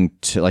starting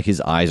to, like, his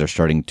eyes are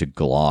starting to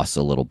gloss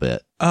a little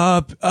bit.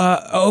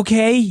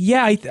 Okay.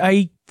 Yeah,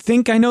 I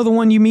think I know the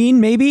one you mean,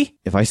 maybe?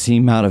 If I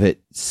seem out of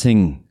it,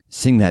 sing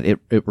that.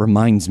 It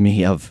reminds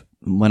me of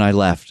when I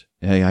left.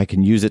 I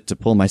can use it to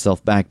pull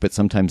myself back, but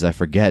sometimes I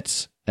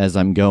forget as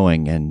I'm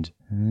going and...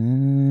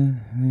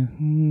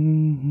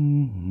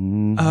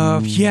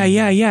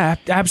 Yeah,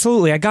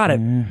 absolutely. I got it.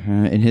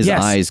 And his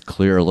eyes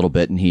clear a little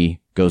bit and he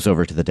goes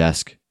over to the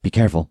desk. Be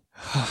careful.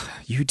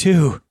 You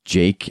too.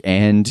 Jake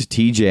and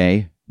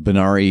TJ,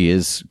 Benari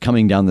is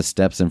coming down the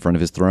steps in front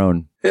of his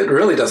throne. It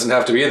really doesn't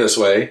have to be this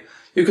way.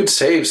 You could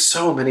save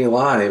so many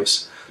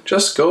lives.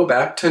 Just go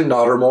back to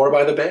Nottermore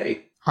by the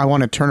bay. I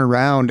want to turn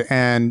around,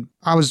 and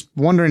I was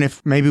wondering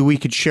if maybe we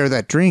could share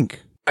that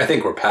drink. I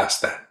think we're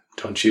past that,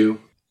 don't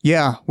you?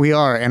 Yeah, we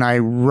are, and I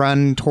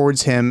run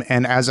towards him,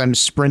 and as I'm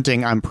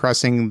sprinting, I'm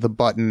pressing the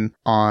button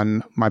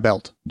on my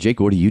belt. Jake,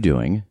 what are you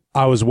doing?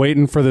 I was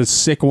waiting for the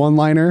sick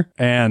one-liner,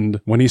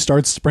 and when he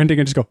starts sprinting,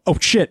 I just go, oh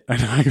shit,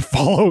 and I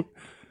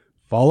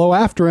follow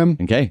after him.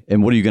 Okay,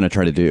 and what are you going to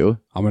try to do?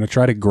 I'm going to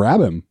try to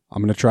grab him.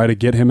 I'm going to try to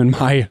get him in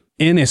my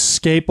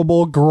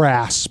inescapable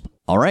grasp.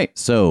 All right,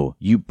 so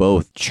you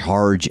both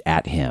charge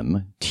at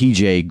him.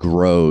 TJ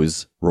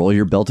grows. Roll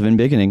your belt of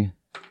embiggening.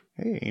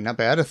 Hey, not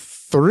bad. A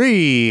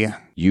 3.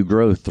 You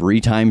grow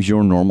 3 times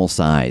your normal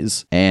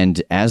size.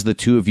 And as the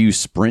two of you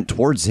sprint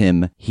towards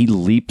him, he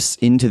leaps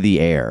into the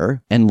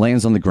air and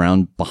lands on the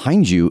ground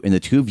behind you, and the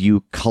two of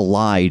you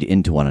collide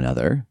into one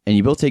another. And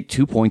you both take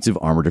 2 points of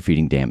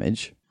armor-defeating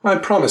damage. I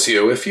promise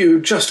you, if you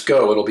just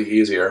go, it'll be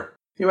easier.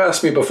 You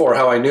asked me before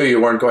how I knew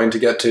you weren't going to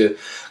get to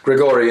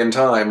Grigori in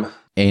time.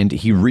 And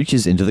he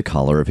reaches into the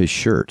collar of his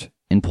shirt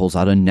and pulls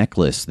out a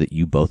necklace that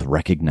you both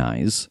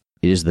recognize.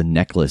 It is the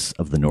necklace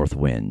of the North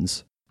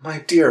Winds. My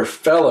dear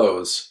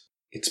fellows,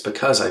 it's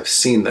because I've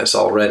seen this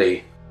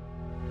already.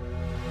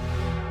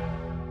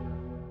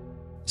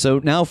 So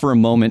now for a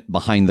moment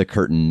behind the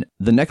curtain,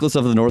 the Necklace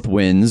of the North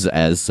Winds,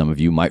 as some of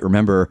you might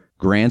remember,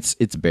 grants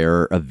its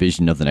bearer a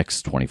vision of the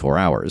next 24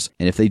 hours.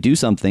 And if they do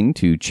something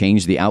to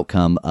change the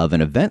outcome of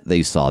an event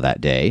they saw that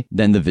day,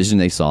 then the vision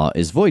they saw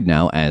is void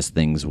now, as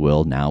things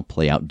will now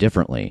play out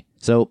differently.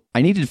 So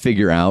I needed to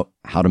figure out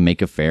how to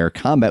make a fair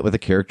combat with a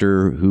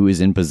character who is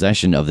in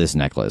possession of this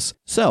necklace.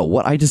 So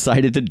what I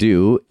decided to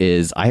do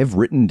is I have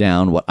written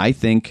down what I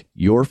think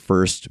your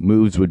first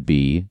moves would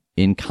be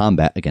in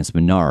combat against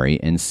Minari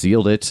and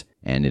sealed it,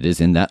 and it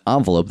is in that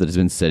envelope that has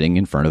been sitting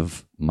in front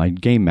of my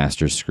Game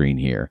Master's screen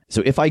here.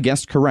 So if I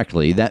guessed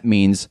correctly, that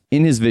means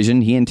in his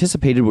vision, he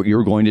anticipated what you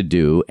were going to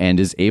do and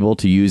is able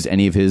to use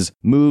any of his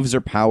moves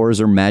or powers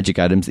or magic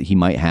items that he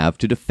might have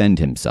to defend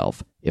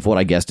himself. If what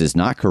I guessed is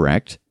not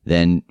correct,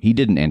 then he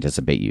didn't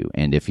anticipate you,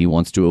 and if he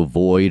wants to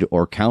avoid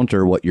or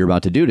counter what you're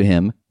about to do to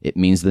him, it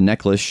means the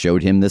necklace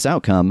showed him this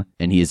outcome,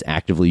 and he is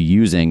actively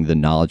using the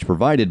knowledge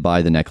provided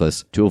by the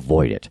necklace to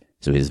avoid it.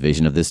 So his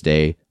vision of this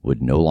day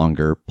would no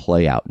longer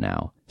play out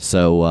now.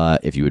 So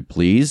if you would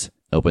please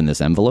open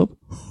this envelope.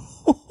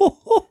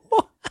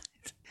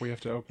 We have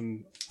to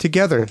open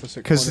together.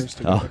 Because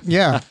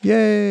yeah,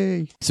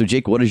 yay. So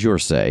Jake, what does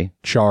yours say?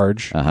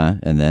 Charge.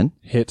 And then?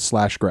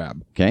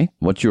 Hit/grab. Okay.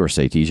 What's yours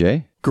say,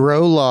 TJ?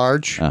 Grow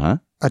large.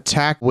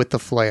 Attack with the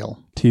flail.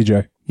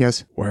 TJ.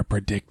 Yes. We're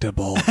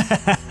predictable.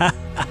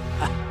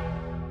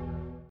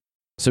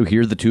 So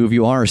here the two of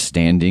you are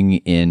standing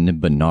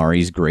in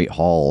Benari's Great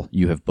Hall.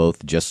 You have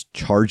both just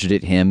charged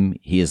at him.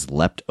 He has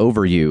leapt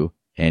over you,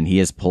 and he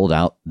has pulled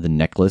out the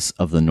Necklace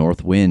of the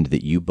North Wind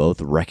that you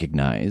both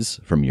recognize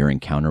from your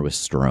encounter with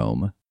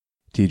Strom.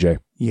 TJ.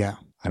 Yeah.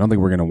 I don't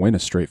think we're going to win a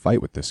straight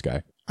fight with this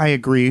guy. I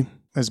agree.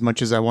 As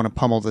much as I want to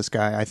pummel this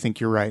guy, I think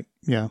you're right.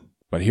 Yeah.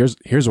 But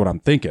here's what I'm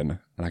thinking.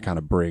 And I kind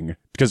of bring,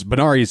 because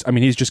Benari's, I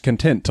mean, he's just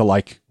content to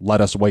like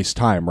let us waste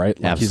time, right?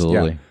 Like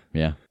Absolutely.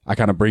 Yeah. I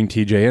kind of bring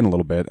TJ in a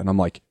little bit and I'm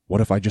like,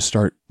 what if I just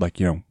start like,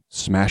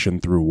 smashing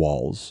through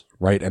walls,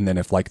 right? And then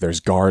if like there's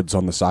guards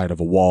on the side of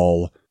a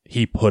wall,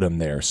 he put him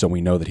there so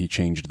we know that he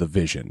changed the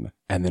vision.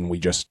 And then we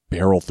just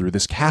barrel through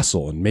this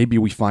castle and maybe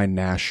we find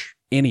Nash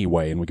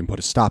anyway and we can put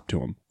a stop to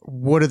him.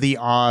 What are the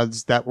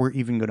odds that we're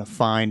even going to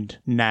find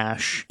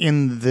Nash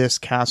in this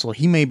castle?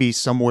 He may be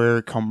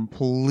somewhere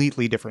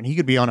completely different. He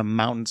could be on a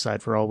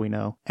mountainside for all we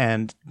know.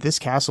 And this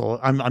castle,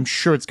 I'm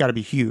sure it's got to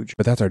be huge.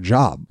 But that's our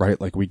job, right?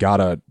 Like we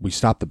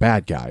stop the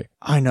bad guy.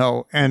 I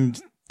know.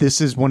 And this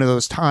is one of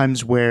those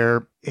times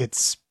where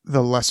it's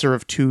the lesser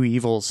of two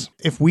evils.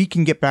 If we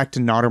can get back to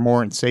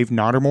Nottermore and save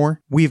Nottermore,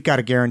 we've got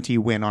a guarantee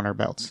win on our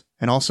belts.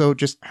 And also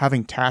just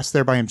having Tass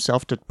there by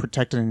himself to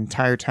protect an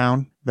entire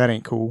town, that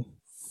ain't cool.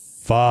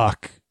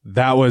 Fuck.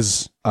 That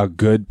was a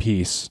good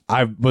piece.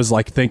 I was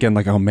like thinking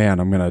like, oh man,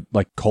 I'm going to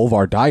like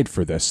Kolvar died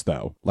for this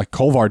though. Like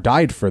Kolvar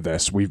died for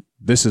this.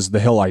 This is the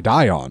hill I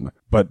die on.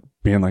 But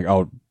being like,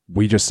 oh,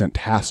 we just sent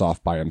Tass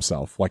off by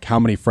himself. Like how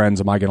many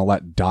friends am I going to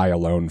let die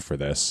alone for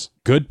this?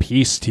 Good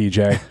piece,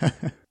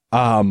 TJ.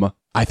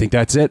 I think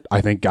that's it.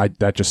 I think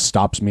that just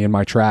stops me in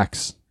my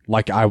tracks.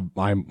 Like I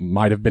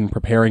might have been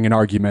preparing an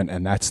argument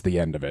and that's the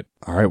end of it.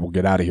 All right, we'll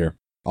get out of here.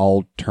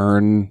 I'll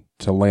turn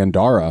to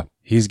Landara.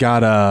 He's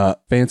got a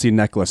fancy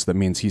necklace that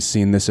means he's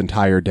seen this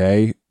entire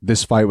day.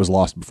 This fight was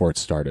lost before it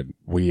started.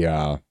 We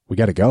got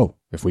to go.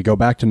 If we go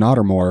back to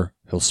Nottermore,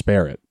 he'll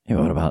spare it. Yeah,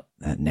 what about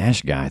that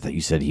Nash guy? I thought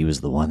you said he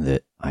was the one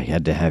that I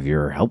had to have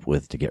your help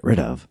with to get rid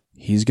of.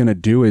 He's going to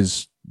do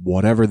his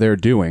whatever they're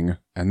doing,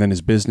 and then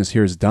his business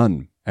here is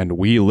done. And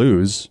we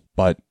lose,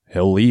 but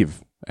he'll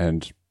leave,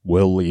 and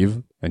we'll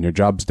leave, and your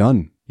job's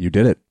done. You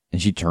did it.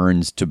 And she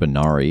turns to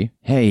Benari.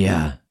 Hey,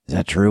 is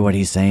that true what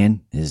he's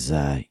saying? Is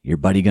your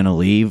buddy going to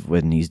leave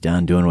when he's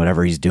done doing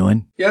whatever he's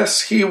doing?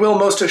 Yes, he will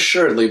most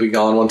assuredly be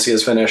gone once he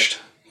is finished.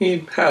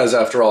 He has,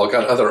 after all,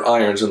 got other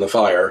irons in the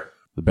fire.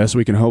 The best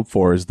we can hope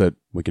for is that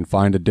we can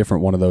find a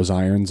different one of those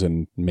irons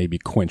and maybe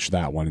quench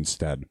that one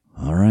instead.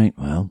 All right,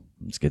 well,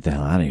 let's get the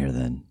hell out of here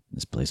then.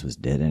 This place was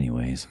dead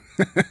anyways.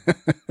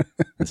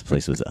 This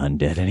place was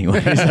undead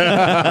anyways.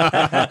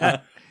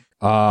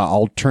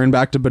 I'll turn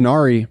back to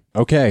Benari.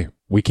 Okay,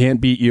 we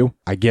can't beat you.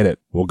 I get it.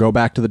 We'll go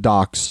back to the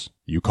docks.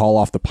 You call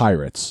off the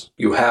pirates.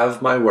 You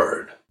have my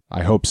word.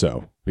 I hope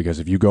so, because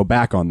if you go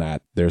back on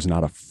that, there's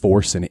not a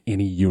force in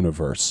any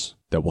universe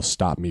that will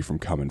stop me from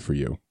coming for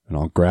you. And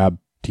I'll grab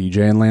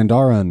TJ and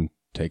Landara and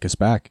take us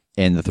back.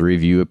 And the three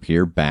of you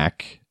appear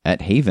back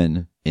at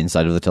Haven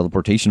inside of the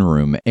teleportation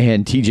room.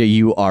 And TJ,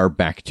 you are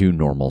back to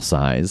normal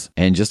size.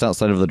 And just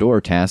outside of the door,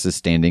 Tass is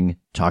standing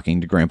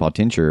talking to Grandpa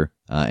Tincher.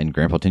 And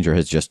Grandpa Tincher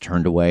has just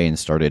turned away and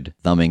started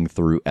thumbing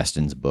through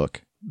Eston's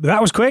book.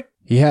 That was quick.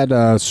 He had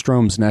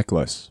Strom's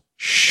necklace.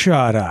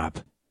 Shut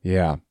up.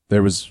 Yeah,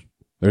 there's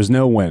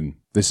no win.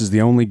 This is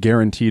the only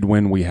guaranteed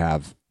win we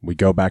have. We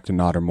go back to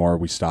Nottermore,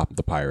 we stop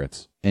the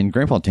pirates. And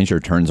Grandpa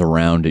Tincher turns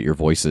around at your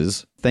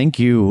voices. Thank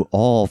you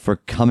all for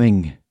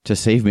coming to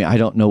save me. I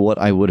don't know what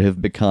I would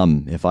have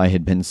become if I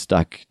had been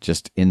stuck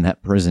just in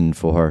that prison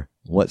for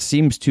what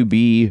seems to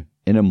be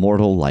an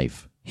immortal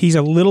life. He's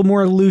a little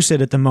more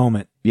lucid at the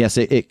moment. Yes,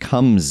 it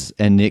comes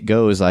and it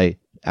goes.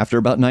 After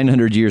about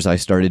 900 years, I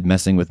started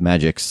messing with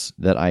magics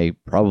that I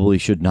probably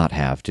should not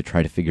have to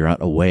try to figure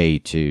out a way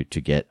to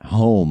get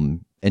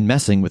home. And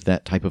messing with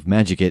that type of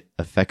magic, it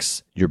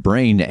affects your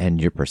brain and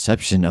your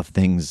perception of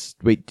things.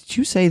 Wait, did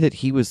you say that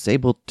he was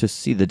able to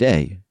see the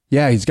day?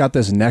 Yeah, he's got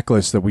this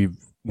necklace that we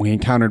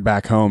encountered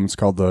back home. It's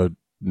called the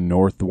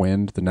North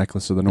Wind, the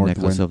Necklace of the North Wind.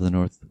 Necklace of the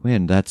North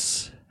Wind.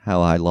 That's how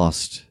I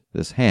lost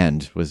this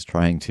hand, was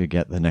trying to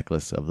get the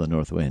Necklace of the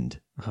North Wind.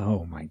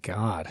 Oh my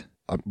God.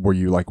 Were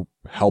you like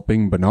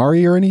helping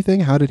Benari or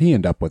anything? How did he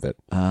end up with it?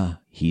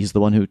 He's the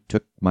one who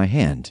took my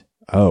hand.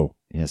 Oh.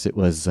 Yes, it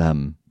was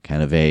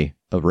kind of a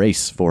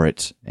race for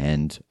it,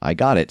 and I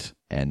got it.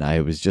 And I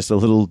was just a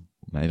little,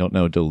 I don't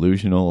know,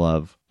 delusional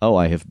of,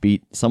 I have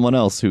beat someone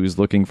else who's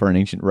looking for an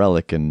ancient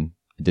relic, and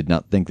I did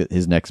not think that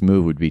his next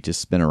move would be to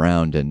spin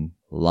around and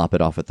lop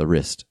it off at the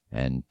wrist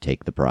and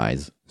take the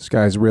prize. This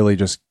guy's really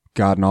just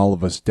gotten all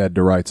of us dead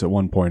to rights at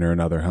one point or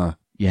another, huh?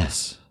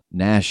 Yes.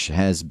 Nash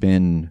has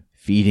been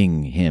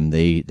feeding him.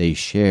 They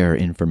share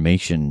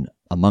information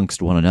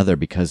amongst one another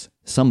because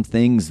some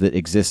things that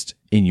exist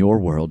in your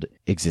world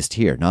exist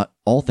here. Not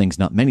all things,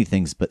 not many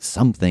things, but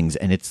some things,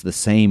 and it's the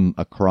same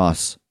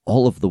across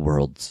all of the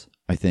worlds,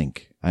 I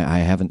think. I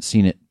haven't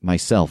seen it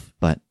myself,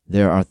 but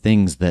there are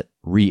things that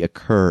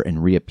reoccur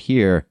and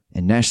reappear,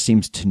 and Nash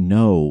seems to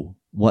know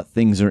what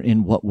things are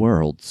in what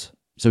worlds,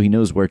 so he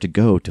knows where to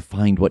go to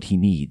find what he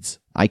needs.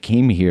 I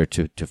came here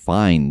to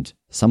find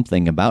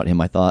something about him.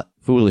 I thought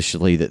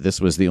foolishly that this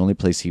was the only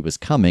place he was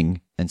coming,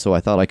 and so I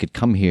thought I could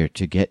come here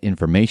to get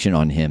information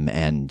on him,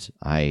 and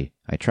I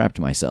trapped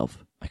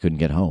myself. I couldn't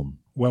get home.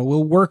 Well,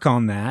 we'll work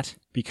on that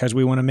because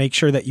we want to make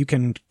sure that you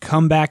can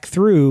come back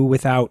through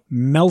without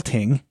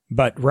melting.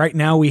 But right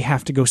now we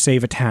have to go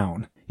save a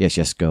town.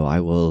 Yes, go.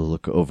 I will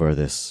look over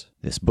this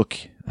book.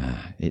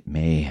 It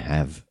may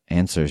have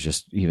answers.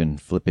 Just even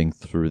flipping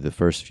through the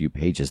first few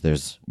pages,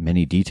 there's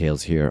many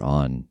details here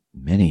on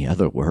many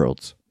other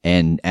worlds.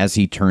 And as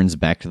he turns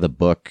back to the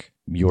book,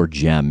 your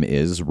gem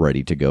is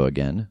ready to go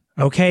again.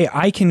 Okay,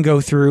 I can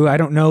go through. I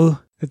don't know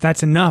if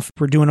that's enough.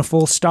 We're doing a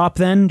full stop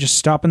then? Just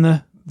stopping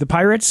the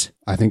pirates?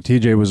 I think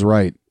TJ was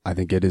right. I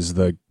think it is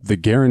the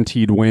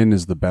guaranteed win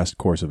is the best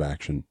course of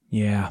action.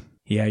 Yeah,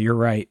 you're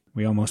right.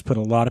 We almost put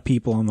a lot of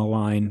people on the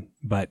line,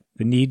 but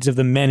the needs of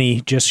the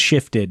many just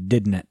shifted,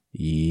 didn't it?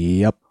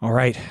 Yep. All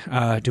right,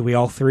 do we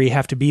all three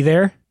have to be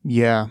there?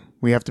 Yeah,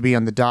 we have to be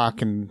on the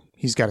dock, and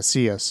he's got to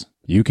see us.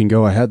 You can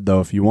go ahead,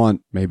 though, if you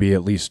want. Maybe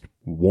at least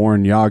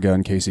warn Yaga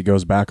in case he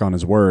goes back on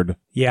his word.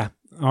 Yeah,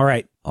 all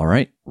right. All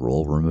right,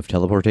 roll remove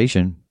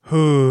teleportation.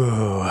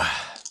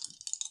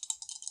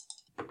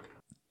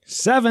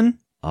 7.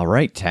 All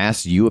right,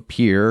 Tass, you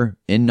appear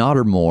in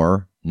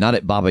Nottermore, not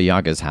at Baba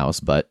Yaga's house,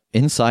 but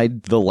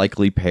inside the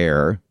likely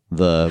pair,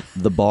 the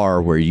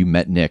bar where you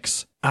met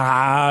Nyx.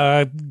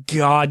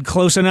 God,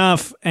 close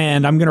enough.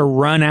 And I'm going to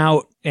run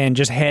out and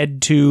just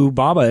head to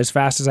Baba as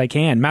fast as I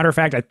can. Matter of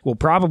fact, I will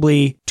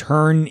probably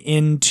turn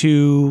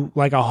into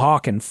like a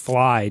hawk and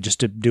fly just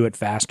to do it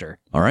faster.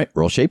 All right,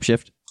 roll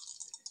shapeshift.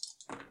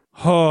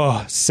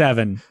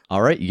 7.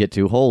 All right, you get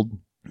 2 hold.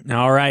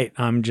 All right,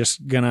 I'm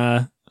just going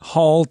to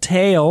haul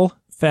tail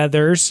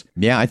feathers.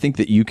 Yeah, I think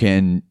that you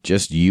can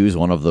just use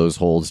one of those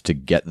holds to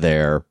get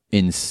there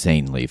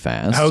insanely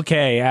fast.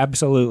 Okay,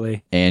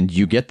 absolutely. And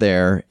you get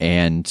there,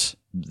 and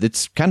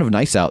it's kind of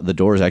nice out. The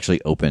door is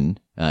actually open,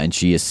 and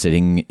she is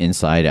sitting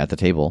inside at the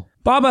table.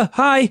 Baba,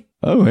 hi.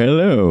 Oh,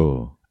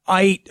 hello.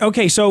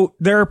 Okay, so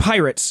there are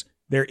pirates.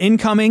 They're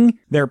incoming.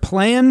 Their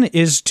plan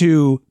is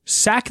to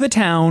sack the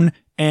town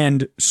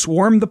and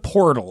swarm the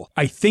portal.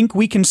 I think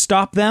we can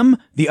stop them.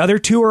 The other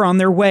 2 are on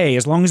their way.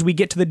 As long as we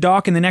get to the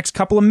dock in the next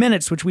couple of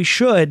minutes, which we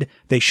should,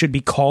 they should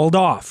be called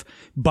off.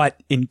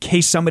 But in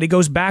case somebody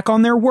goes back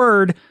on their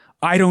word,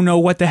 I don't know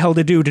what the hell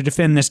to do to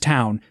defend this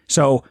town.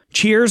 So,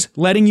 cheers,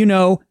 letting you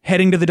know,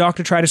 heading to the dock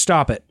to try to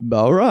stop it.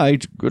 All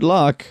right, good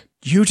luck.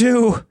 You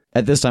too.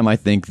 At this time, I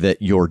think that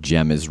your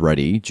gem is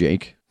ready,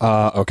 Jake.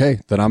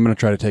 Okay, then I'm going to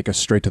try to take us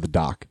straight to the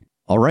dock.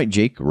 All right,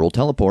 Jake, roll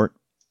teleport.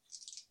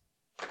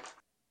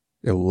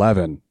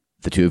 11.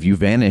 The 2 of you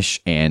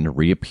vanish and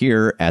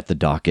reappear at the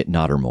dock at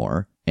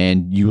Nottermore,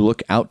 and you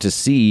look out to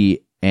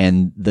sea,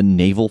 and the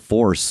naval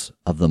force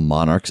of the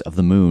Monarchs of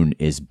the Moon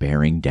is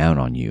bearing down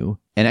on you.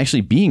 And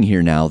actually being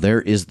here now,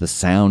 there is the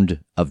sound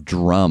of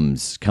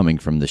drums coming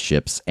from the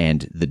ships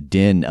and the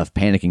din of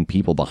panicking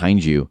people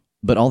behind you.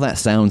 But all that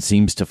sound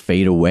seems to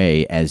fade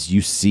away as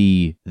you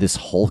see this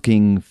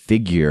hulking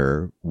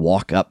figure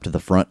walk up to the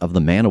front of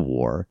the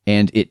man-of-war,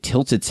 and it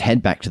tilts its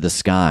head back to the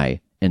sky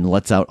and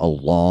lets out a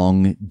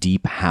long,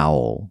 deep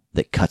howl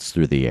that cuts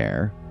through the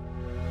air.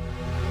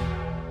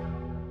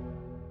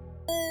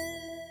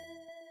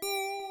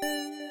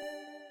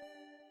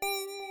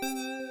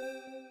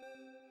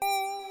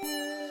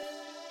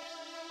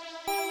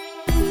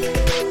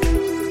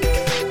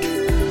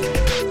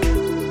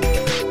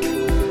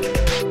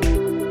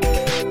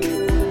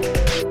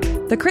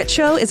 The Crit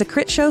Show is a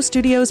Crit Show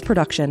Studios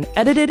production,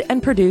 edited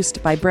and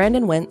produced by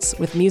Brandon Wentz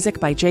with music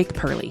by Jake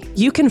Purley.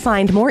 You can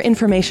find more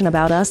information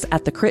about us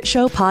at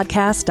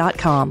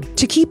thecritshowpodcast.com.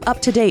 To keep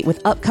up to date with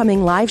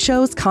upcoming live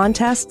shows,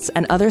 contests,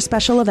 and other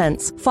special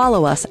events,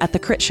 follow us at The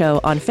Crit Show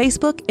on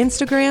Facebook,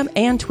 Instagram,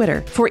 and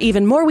Twitter. For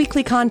even more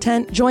weekly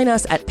content, join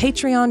us at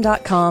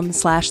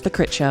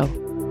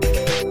patreon.com/thecritShow.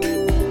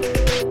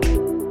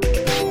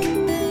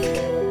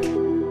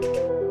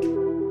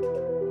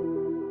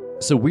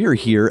 So we're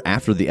here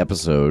after the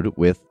episode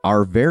with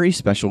our very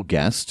special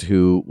guest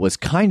who was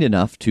kind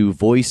enough to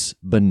voice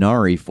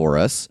Benari for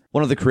us,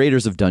 one of the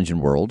creators of Dungeon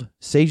World,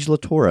 Sage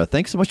Latora.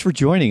 Thanks so much for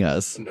joining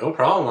us. No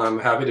problem. I'm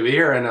happy to be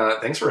here, and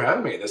thanks for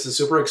having me. This is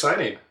super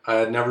exciting. I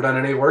had never done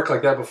any work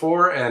like that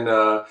before, and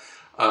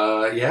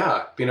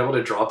being able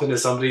to drop into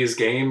somebody's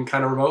game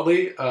kind of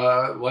remotely,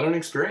 what an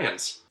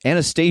experience.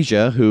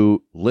 Anastasia,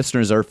 who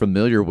listeners are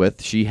familiar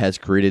with, she has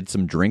created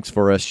some drinks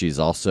for us. She's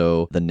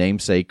also the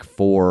namesake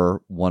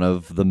for one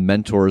of the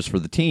mentors for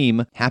the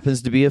team,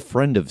 happens to be a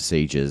friend of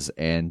Sage's,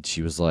 and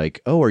she was like,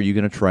 oh, are you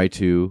going to try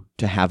to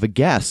have a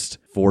guest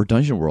for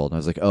Dungeon World? And I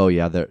was like, oh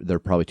yeah, they're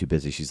probably too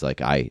busy. She's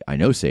like, I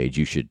know Sage,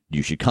 you should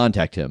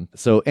contact him.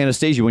 So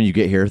Anastasia, when you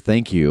get here,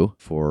 thank you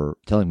for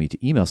telling me to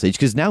email Sage,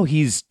 because now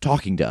he's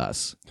talking to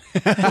us,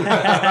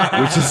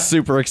 which is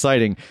super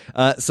exciting.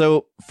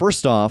 So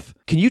first off,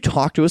 can you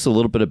talk to us a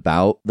little bit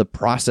about the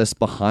process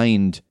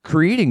behind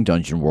creating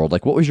Dungeon World?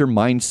 Like, what was your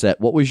mindset?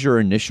 What was your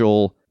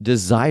initial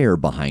desire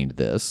behind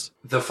this?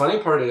 The funny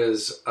part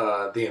is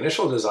the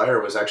initial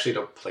desire was actually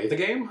to play the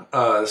game.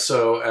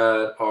 So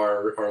at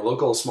our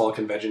local small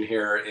convention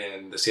here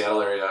in the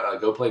Seattle area,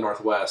 Go Play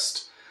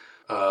Northwest,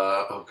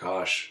 oh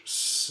gosh,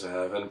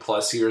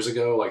 7+ years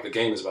ago. Like the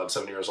game is about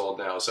 7 years old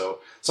now, so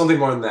something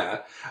more than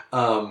that.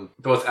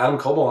 Both Adam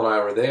Coble and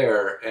I were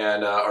there,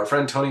 and our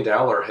friend Tony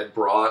Dowler had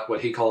brought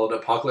what he called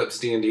Apocalypse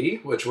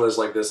D&D, which was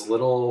like this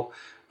little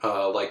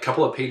like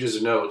couple of pages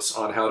of notes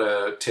on how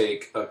to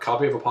take a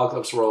copy of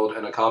Apocalypse World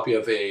and a copy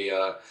of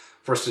a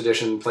first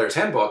edition player's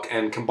handbook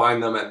and combine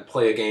them and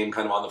play a game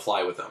kind of on the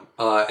fly with them.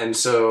 And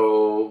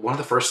so one of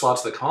the first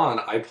slots of the con,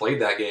 I played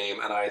that game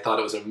and I thought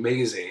it was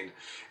amazing,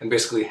 and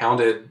basically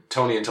hounded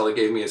Tony until he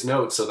gave me his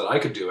notes so that I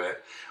could do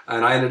it.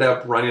 And I ended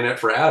up running it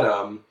for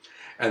Adam.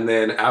 And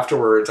then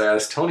afterwards I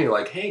asked Tony,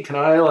 like, hey, can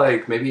I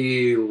like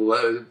maybe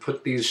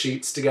put these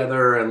sheets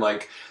together and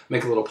like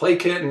make a little play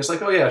kit? And he was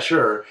like, oh yeah,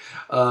 sure.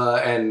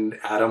 And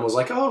Adam was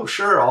like, oh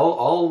sure,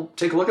 I'll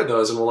take a look at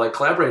those and we'll like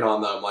collaborate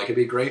on them. Like it'd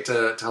be great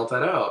to help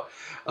that out.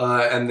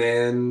 And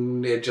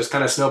then it just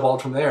kind of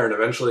snowballed from there. And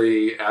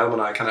eventually Adam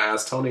and I kind of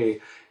asked Tony,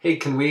 hey,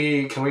 can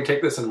we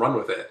take this and run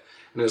with it?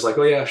 And he was like,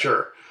 oh yeah,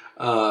 sure.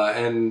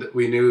 And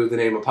we knew the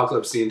name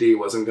Apocalypse D&D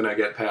wasn't going to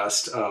get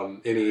past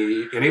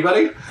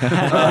anybody,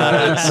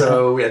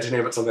 so we had to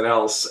name it something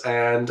else.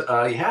 And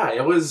yeah,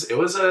 it was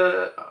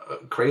a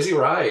crazy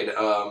ride.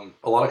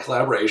 A lot of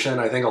collaboration.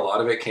 I think a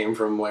lot of it came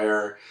from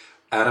where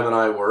Adam and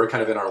I were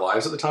kind of in our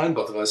lives at the time.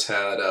 Both of us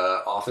had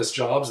office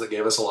jobs that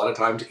gave us a lot of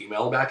time to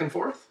email back and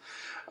forth,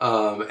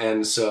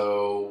 and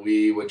so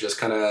we would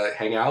just kind of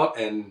hang out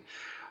and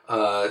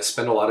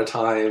spend a lot of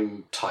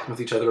time talking with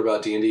each other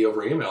about D&D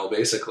over email,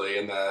 basically,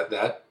 and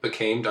that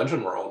became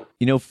Dungeon World.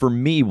 You know, for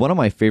me, one of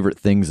my favorite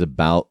things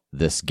about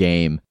this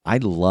game, I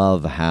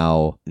love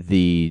how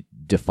the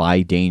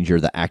defy danger,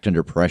 the act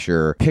under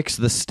pressure, picks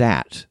the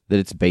stat that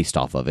it's based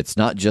off of. It's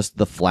not just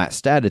the flat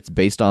stat, it's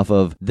based off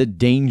of the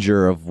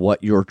danger of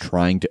what you're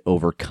trying to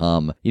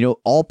overcome. You know,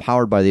 all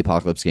powered by the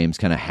Apocalypse games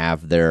kind of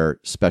have their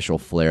special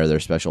flair, their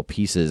special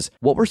pieces.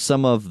 What were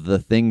some of the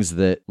things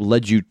that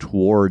led you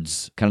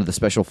towards kind of the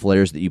special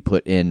flares that you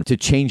put in to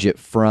change it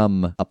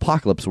from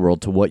Apocalypse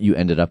World to what you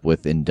ended up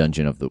with in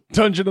Dungeon of the Week?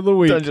 Dungeon of the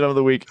Week. Dungeon of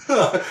the Week.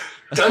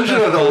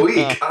 Dungeon of the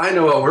Week. I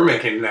know what we're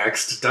making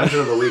next. Dungeon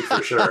of the Week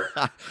for sure.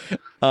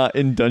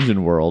 In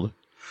Dungeon World.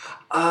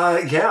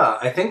 Yeah,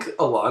 I think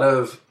a lot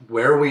of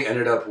where we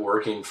ended up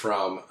working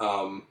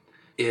from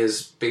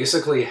is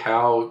basically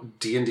how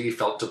D&D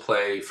felt to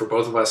play for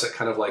both of us at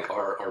kind of like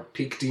our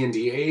peak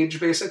D&D age,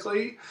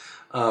 basically.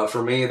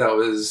 For me, that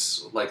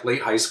was like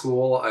late high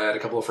school. I had a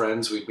couple of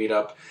friends. We'd meet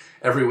up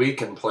every week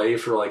and play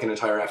for like an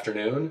entire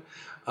afternoon.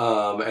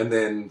 And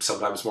then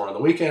sometimes more on the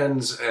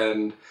weekends.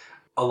 And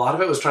a lot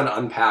of it was trying to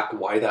unpack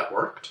why that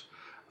worked,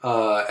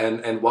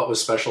 and what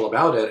was special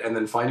about it, and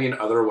then finding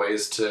other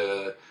ways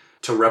to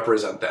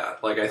represent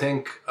that. Like I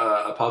think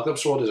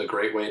Apocalypse World is a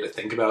great way to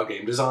think about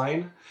game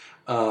design,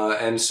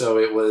 and so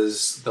it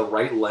was the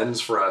right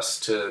lens for us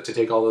to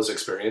take all those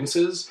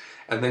experiences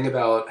and think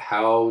about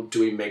how do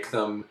we make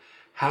them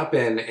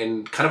happen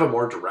in kind of a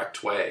more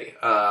direct way.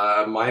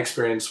 My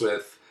experience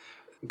with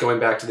going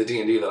back to the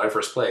D&D that I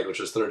first played,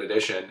 which was 3rd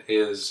edition,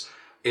 is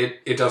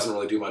it doesn't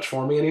really do much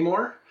for me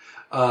anymore.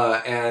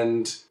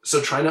 And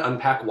so trying to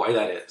unpack why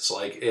that is,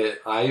 like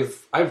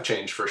I've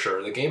changed for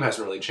sure. The game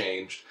hasn't really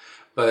changed,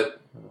 but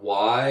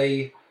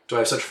why do I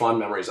have such fond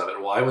memories of it?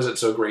 Why was it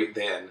so great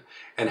then?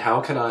 And how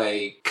can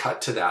I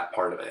cut to that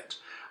part of it?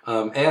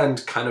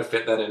 And kind of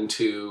fit that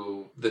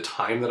into the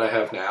time that I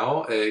have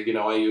now. You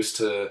know, I used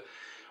to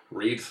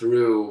read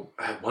through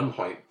at one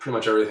point pretty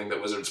much everything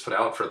that Wizards put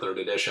out for 3rd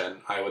edition.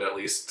 I would at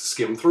least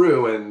skim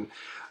through, and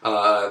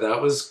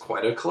that was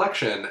quite a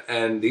collection.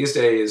 And these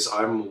days,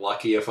 I'm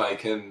lucky if I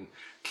can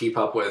keep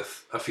up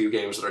with a few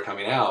games that are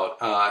coming out.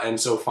 And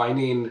so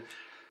finding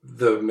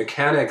the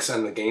mechanics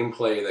and the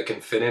gameplay that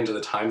can fit into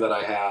the time that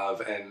I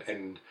have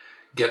and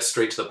get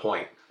straight to the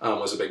point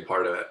was a big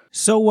part of it.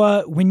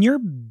 So when you're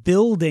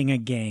building a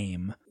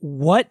game,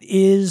 what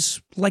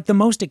is like the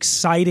most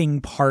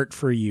exciting part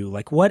for you?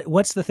 Like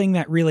what's the thing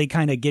that really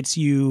kind of gets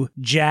you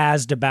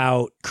jazzed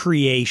about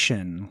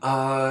creation?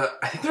 I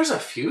think there's a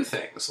few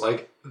things.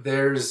 Like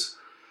there's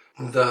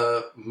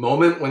the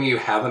moment when you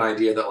have an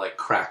idea that like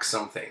cracks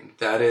something.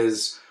 That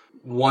is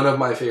one of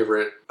my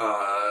favorite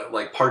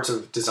like parts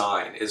of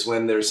design, is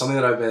when there's something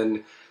that I've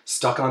been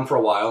stuck on for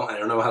a while and I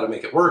don't know how to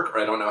make it work, or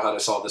I don't know how to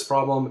solve this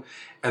problem,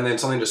 and then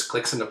something just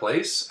clicks into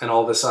place and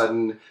all of a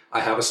sudden I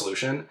have a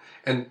solution.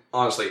 And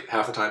honestly,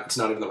 half the time it's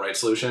not even the right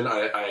solution.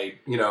 I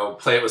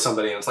play it with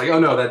somebody and it's like, oh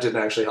no, that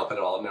didn't actually help at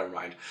all, never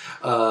mind.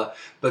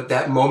 But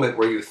that moment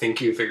where you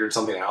think you figured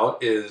something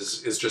out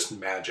is just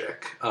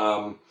magic.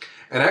 And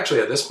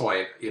actually at this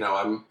point,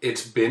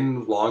 it's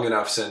been long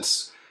enough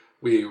since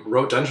we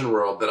wrote Dungeon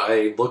World that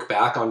I look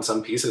back on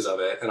some pieces of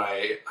it and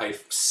I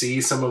see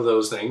some of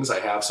those things.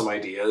 I have some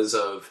ideas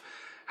of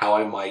how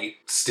I might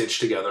stitch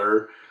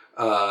together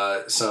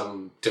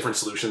some different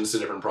solutions to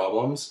different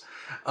problems.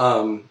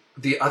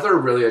 The other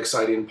really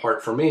exciting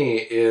part for me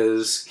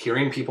is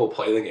hearing people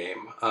play the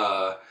game.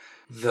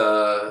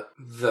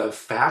 The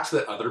fact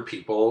that other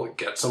people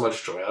get so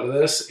much joy out of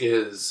this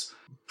is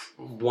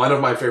one of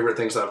my favorite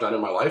things that I've done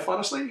in my life,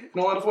 honestly, in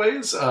a lot of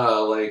ways.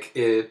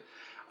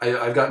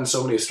 I've gotten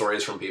so many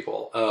stories from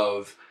people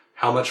of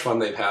how much fun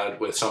they've had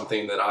with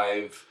something that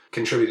I've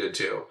contributed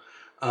to.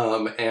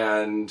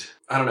 And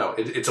I don't know,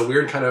 it's a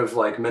weird kind of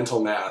like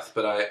mental math,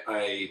 but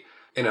I,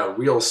 in a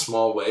real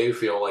small way,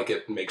 feel like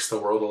it makes the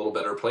world a little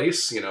better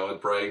place.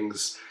 It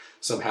brings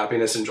some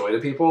happiness and joy to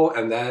people,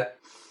 and that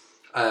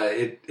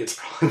it's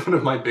probably one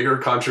of my bigger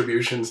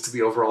contributions to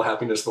the overall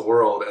happiness of the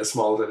world, as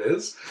small as it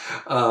is.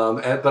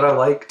 But I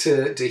like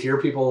to hear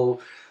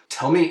people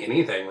tell me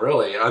anything,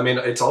 really. I mean,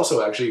 it's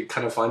also actually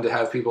kind of fun to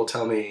have people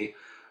tell me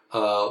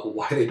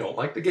why they don't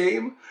like the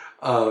game.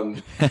 Oh,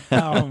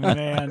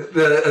 man.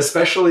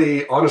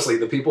 Especially, honestly,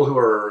 the people who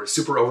are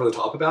super over the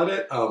top about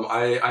it.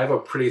 I have a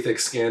pretty thick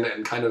skin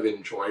and kind of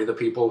enjoy the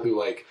people who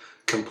like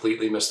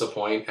completely miss the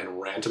point and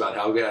rant about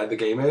how bad the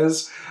game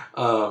is.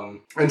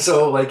 And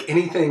so like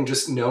anything,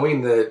 just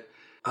knowing that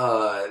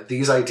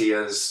these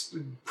ideas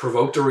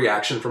provoked a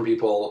reaction from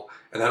people,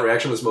 and that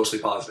reaction was mostly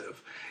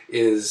positive,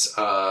 is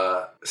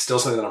still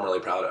something that I'm really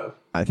proud of.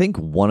 I think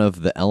one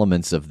of the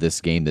elements of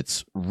this game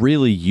that's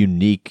really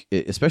unique,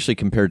 especially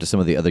compared to some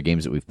of the other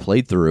games that we've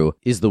played through,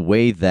 is the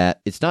way that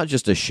it's not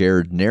just a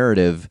shared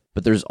narrative,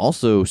 but there's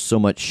also so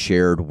much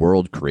shared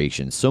world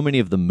creation. So many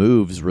of the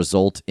moves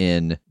result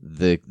in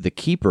the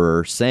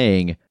keeper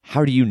saying,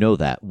 how do you know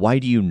that? Why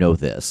do you know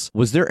this?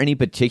 Was there any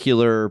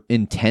particular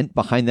intent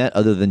behind that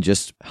other than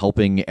just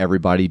helping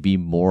everybody be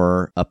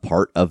more a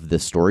part of the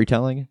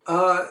storytelling?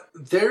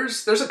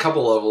 There's a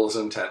couple levels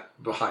of intent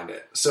behind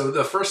it. So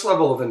the first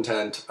level of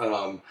intent,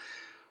 I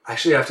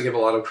actually have to give a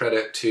lot of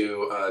credit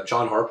to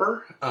John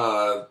Harper,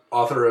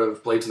 author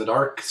of Blades in the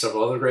Dark,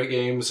 several other great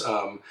games.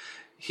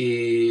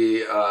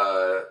 He,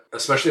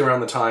 especially around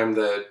the time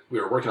that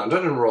we were working on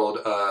Dungeon World,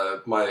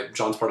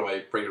 John's part of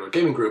my regular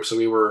gaming group, so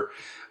we were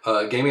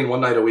gaming one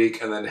night a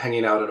week and then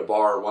hanging out at a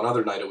bar one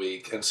other night a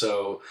week. And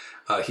so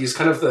he's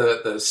kind of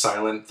the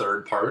silent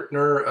third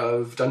partner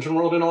of Dungeon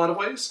World in a lot of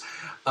ways.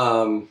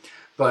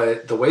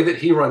 But the way that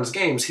he runs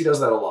games, he does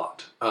that a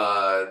lot.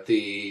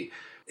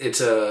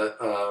 It's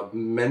a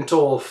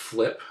mental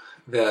flip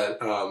that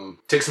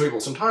takes some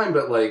people some time,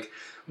 but like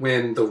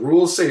when the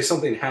rules say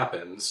something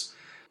happens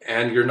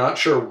and you're not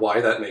sure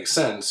why that makes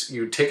sense,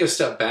 you take a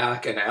step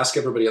back and ask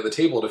everybody at the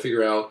table to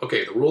figure out,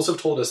 okay, the rules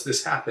have told us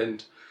this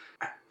happened.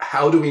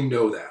 How do we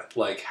know that?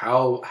 Like,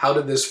 how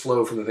did this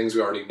flow from the things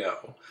we already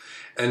know?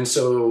 And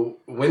so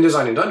when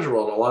designing Dungeon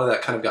World, a lot of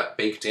that kind of got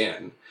baked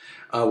in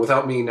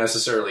without me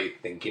necessarily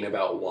thinking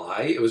about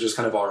why. It was just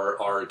kind of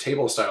our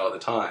table style at the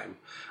time.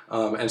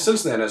 And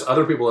since then, as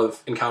other people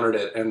have encountered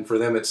it, and for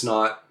them it's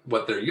not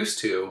what they're used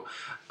to,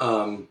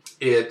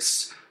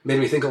 it's made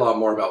me think a lot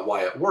more about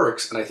why it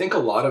works. And I think a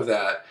lot of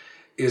that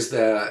is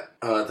that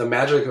the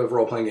magic of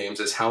role-playing games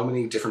is how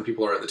many different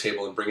people are at the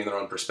table and bringing their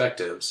own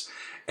perspectives.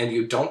 And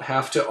you don't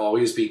have to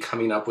always be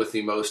coming up with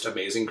the most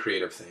amazing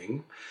creative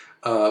thing.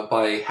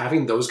 By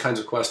having those kinds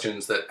of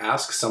questions that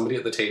ask somebody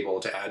at the table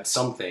to add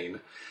something,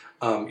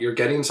 you're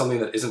getting something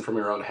that isn't from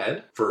your own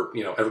head for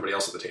everybody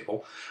else at the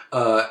table.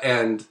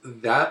 And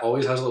that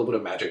always has a little bit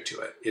of magic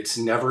to it. It's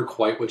never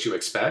quite what you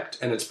expect.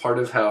 And it's part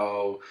of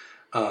how,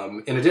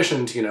 in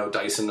addition to,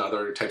 dice and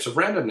other types of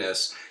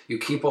randomness, you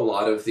keep a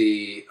lot of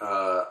the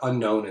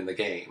unknown in the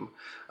game.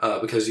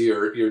 Because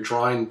you're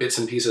drawing bits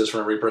and pieces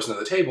from every person at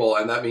the table,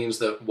 and that means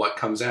that what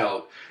comes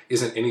out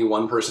isn't any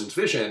one person's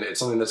vision. It's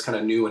something that's kind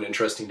of new and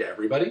interesting to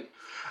everybody.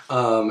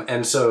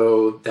 And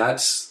so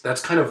that's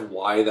kind of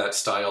why that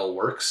style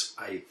works,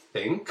 I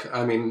think.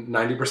 I mean,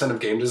 90% of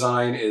game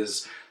design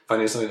is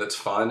finding something that's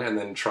fun and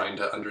then trying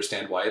to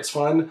understand why it's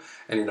fun,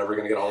 and you're never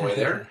going to get all the way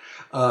there.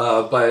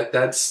 But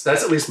that's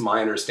at least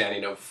my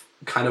understanding of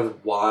kind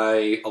of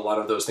why a lot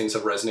of those things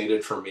have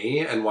resonated for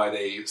me and why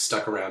they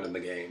stuck around in the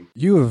game.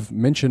 You have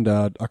mentioned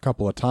a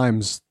couple of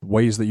times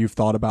ways that you've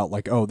thought about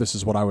like, oh, this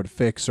is what I would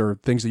fix, or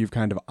things that you've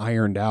kind of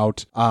ironed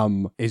out.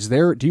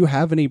 Do you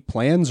have any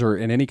plans or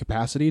in any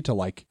capacity to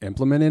like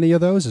implement any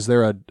of those? Is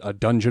there a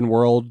Dungeon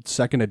World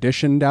 2nd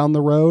edition down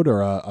the road,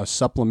 or a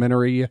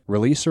supplementary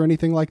release or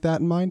anything like that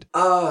in mind?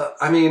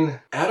 I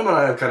mean, Adam and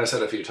I have kind of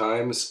said a few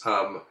times,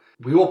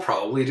 we will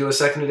probably do a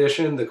 2nd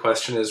edition. The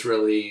question is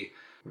really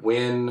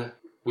when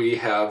we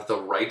have the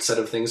right set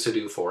of things to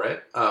do for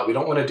it. We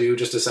don't want to do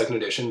just a 2nd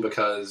edition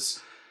because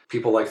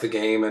people like the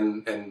game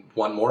and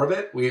want more of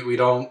it. We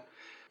don't,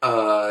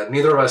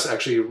 neither of us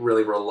actually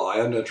really rely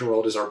on Dungeon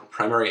World as our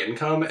primary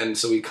income, and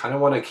so we kind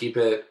of want to keep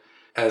it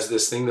as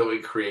this thing that we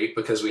create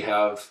because we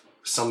have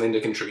something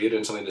to contribute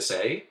and something to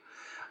say.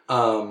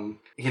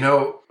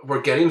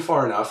 We're getting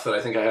far enough that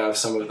I think I have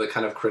some of the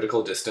kind of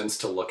critical distance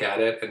to look at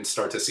it and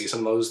start to see some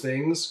of those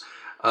things.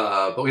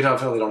 But we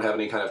definitely don't have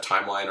any kind of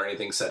timeline or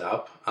anything set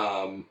up.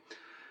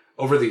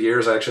 Over the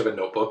years, I actually have a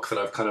notebook that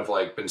I've kind of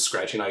like been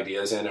scratching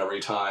ideas in every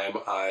time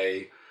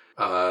I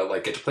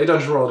get to play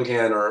Dungeon World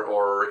again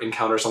or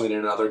encounter something in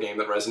another game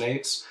that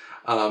resonates.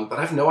 But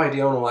I have no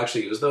idea when we'll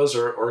actually use those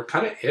or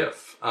kind of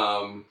if.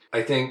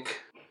 I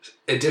think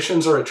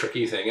editions are a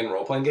tricky thing in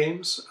role-playing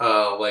games.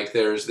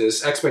 There's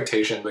this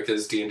expectation,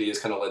 because D&D has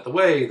kind of led the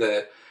way,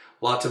 that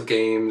lots of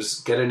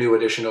games get a new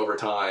edition over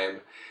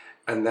time.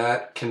 And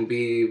that can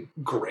be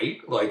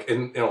great, like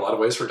in a lot of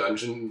ways for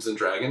Dungeons and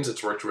Dragons,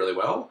 it's worked really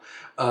well.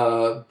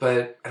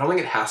 But I don't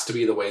think it has to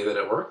be the way that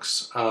it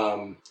works.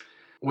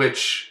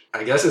 Which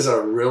I guess is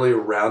a really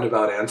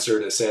roundabout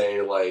answer to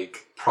say,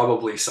 like,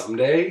 probably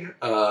someday,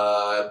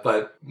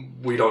 but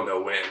we don't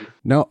know when.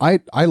 No,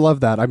 I love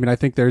that. I mean, I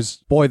think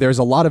there's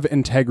a lot of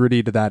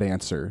integrity to that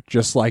answer.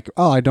 Just like,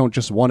 oh, I don't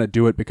just want to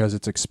do it because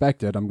it's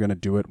expected. I'm going to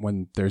do it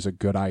when there's a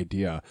good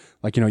idea.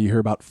 Like, you hear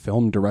about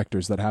film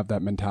directors that have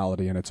that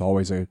mentality, and it's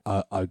always a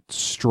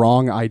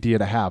strong idea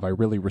to have. I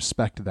really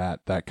respect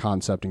that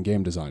concept in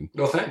game design.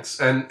 Well, thanks.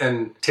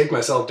 And take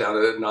myself down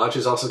a notch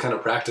is also kind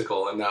of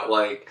practical in that,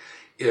 like,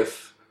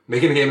 if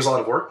making a game is a lot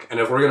of work, and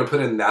if we're going to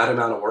put in that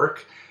amount of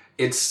work,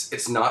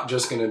 it's not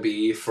just going to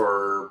be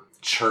for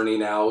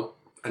churning out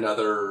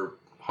another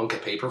hunk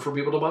of paper for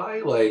people to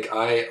buy. Like,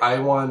 I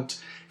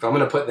want, if I'm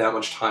going to put that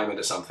much time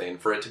into something,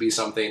 for it to be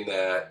something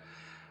that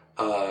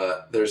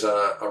there's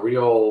a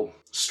real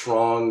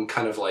strong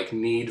kind of like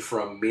need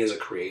from me as a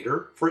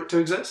creator for it to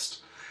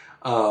exist.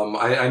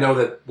 I know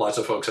that lots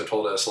of folks have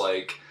told us,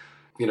 like,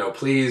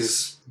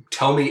 please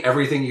tell me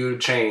everything you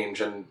would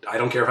change, and I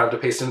don't care if I have to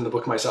paste it in the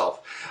book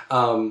myself.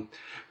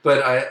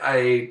 But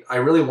I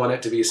really want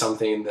it to be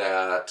something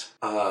that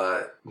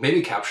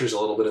maybe captures a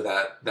little bit of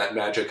that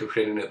magic of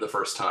creating it the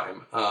first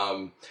time.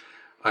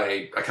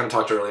 I kind of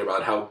talked earlier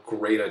about how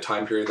great a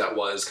time period that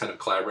was, kind of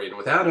collaborating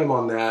with Adam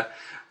on that.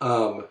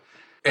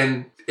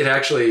 And it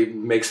actually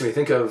makes me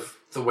think of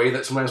the way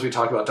that sometimes we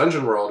talk about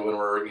Dungeon World when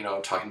we're,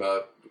 talking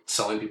about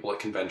selling people at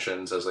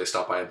conventions as they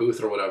stop by a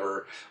booth or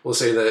whatever. We'll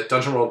say that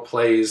Dungeon World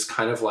plays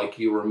kind of like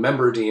you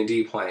remember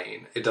D&D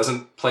playing. It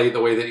doesn't play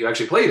the way that you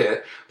actually played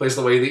it, plays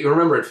the way that you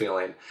remember it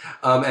feeling.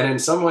 And in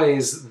some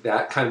ways,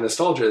 that kind of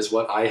nostalgia is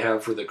what I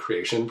have for the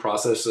creation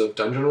process of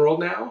Dungeon World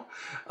now.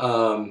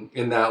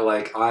 In that,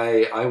 like,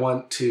 I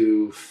want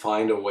to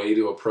find a way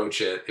to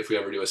approach it if we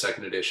ever do a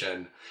second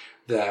edition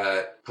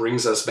that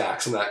brings us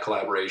back some of that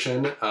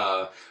collaboration,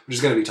 which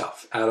is going to be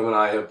tough. Adam and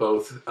I have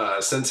both,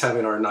 since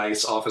having our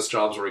nice office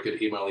jobs where we could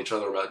email each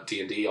other about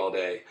D&D all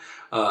day,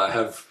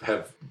 have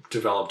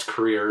developed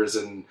careers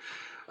and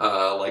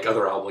like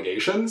other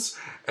obligations,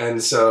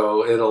 and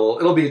so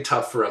it'll be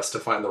tough for us to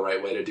find the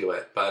right way to do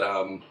it. But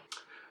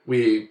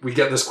we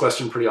get this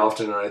question pretty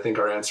often, and I think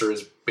our answer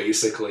is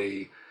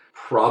basically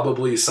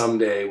probably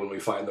someday when we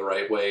find the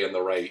right way and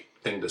the right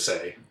thing to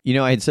say.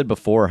 I had said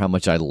before how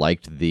much I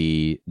liked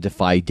the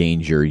defy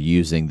danger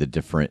using the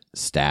different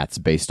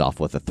stats based off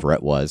what the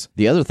threat was.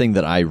 The other thing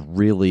that I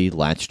really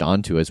latched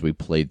onto as we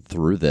played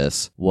through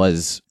this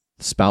was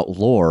spout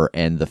lore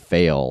and the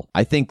fail.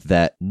 I think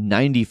that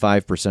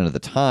 95% of the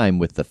time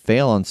with the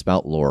fail on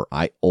spout lore,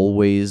 I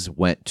always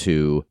went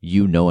to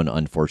an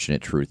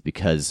unfortunate truth,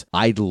 because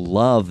I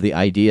love the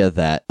idea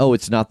that,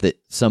 it's not that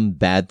some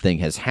bad thing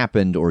has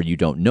happened or you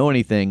don't know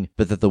anything,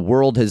 but that the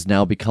world has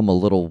now become a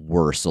little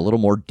worse, a little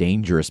more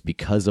dangerous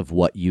because of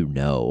what you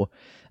know.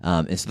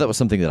 And so that was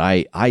something that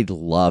I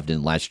loved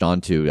and latched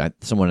onto.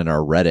 Someone in our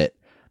Reddit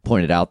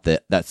pointed out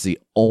that that's the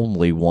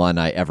only one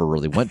I ever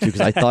really went to,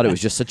 because I thought it was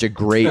just such a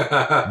great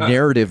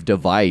narrative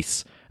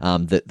device,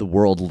 that the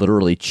world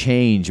literally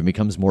changed and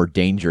becomes more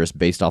dangerous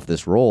based off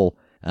this roll.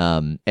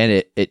 And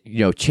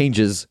it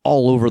changes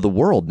all over the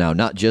world now,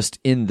 not just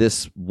in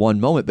this one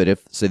moment, but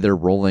if, say, they're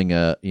rolling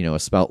a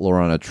spout lore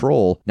on a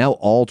troll, now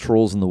all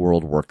trolls in the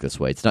world work this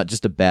way. It's not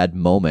just a bad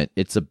moment.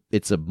 It's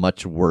a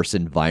much worse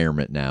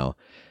environment now.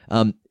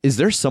 Is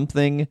there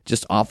something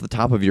just off the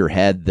top of your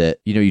head that,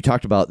 you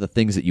talked about the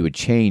things that you would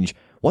change?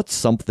 What's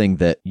something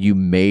that you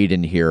made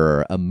in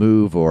here, a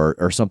move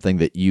or something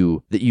that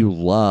you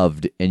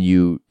loved and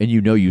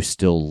you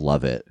still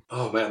love it?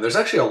 Oh man, there's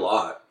actually a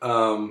lot.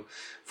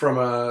 From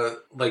a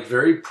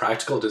very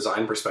practical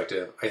design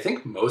perspective, I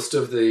think most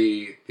of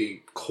the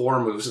core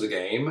moves of the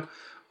game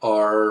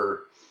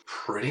are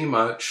pretty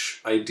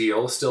much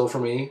ideal still for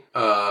me.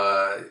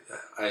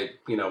 I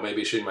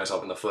maybe shooting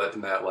myself in the foot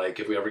in that, like,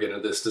 if we ever get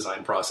into this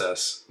design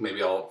process,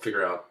 maybe I'll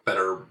figure out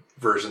better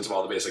versions of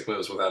all the basic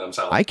moves with Adam's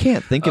help. I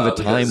can't think of a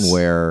time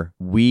where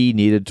we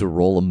needed to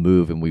roll a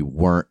move and we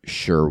weren't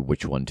sure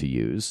which one to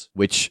use,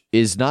 which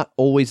is not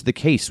always the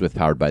case with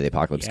Powered by the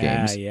Apocalypse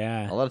games.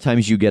 Yeah. A lot of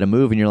times you get a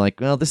move and you're like,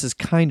 well, this is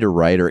kind of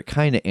right, or it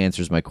kind of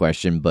answers my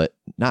question, but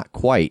not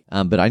quite.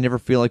 But I never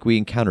feel like we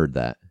encountered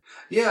that.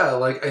 Yeah,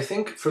 like, I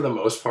think for the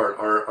most part,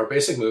 our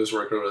basic moves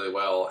work really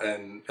well.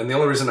 And the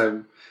only reason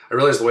I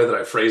realized the way that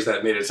I phrased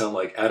that made it sound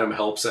like Adam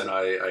helps and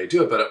I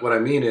do it. But what I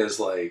mean is,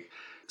 like,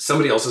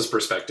 somebody else's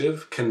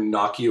perspective can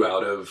knock you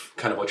out of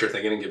kind of what you're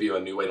thinking and give you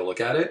a new way to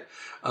look at it.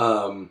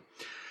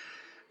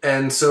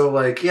 And so,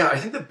 like, yeah, I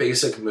think the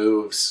basic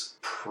moves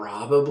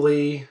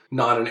probably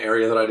not an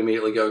area that I'd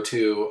immediately go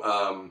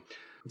to.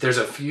 There's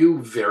a few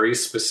very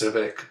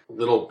specific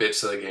little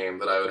bits of the game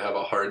that I would have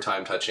a hard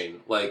time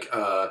touching. Like,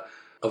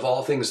 of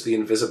all things, the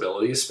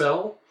invisibility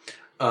spell.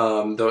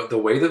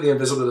 The way that the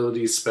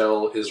invisibility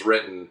spell is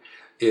written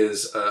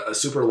is a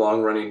super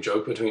long-running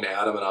joke between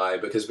Adam and I,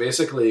 because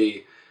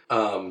basically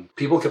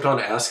people kept on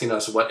asking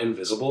us what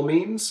invisible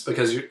means,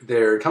 because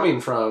they're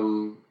coming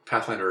from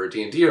Pathfinder or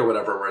D&D or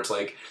whatever, where it's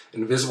like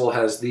invisible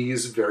has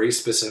these very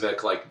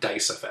specific like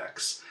dice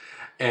effects.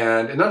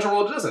 And in Dungeon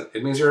World, it doesn't.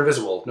 It means you're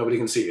invisible. Nobody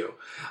can see you.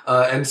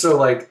 And so,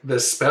 like,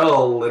 the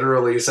spell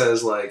literally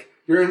says, like,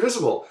 you're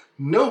invisible.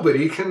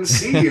 Nobody can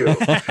see you.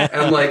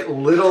 And, like,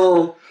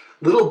 little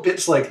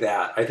bits like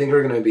that, I think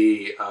are going to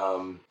be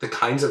the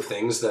kinds of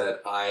things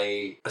that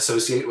I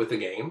associate with the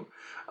game.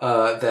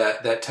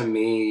 That to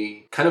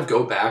me kind of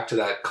go back to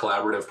that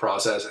collaborative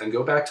process and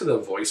go back to the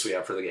voice we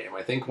have for the game.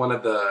 I think one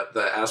of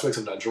the aspects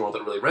of Dungeon World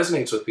that really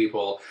resonates with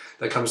people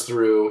that comes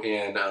through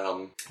in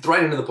the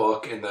writing of the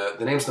book, in the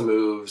names of the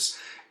moves,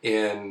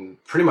 in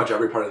pretty much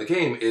every part of the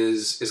game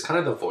is kind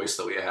of the voice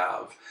that we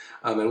have.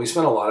 And we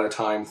spent a lot of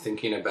time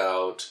thinking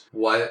about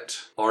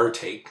what our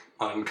take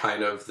on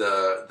kind of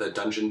the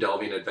dungeon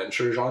delving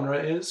adventure genre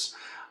is.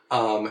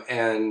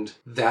 And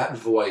that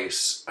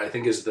voice, I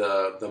think, is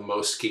the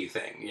most key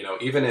thing. You know,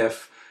 even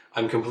if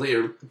I'm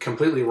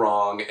completely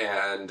wrong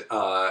and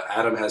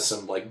Adam has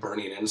some like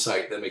burning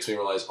insight that makes me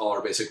realize all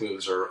our basic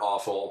moves are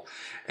awful,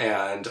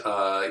 and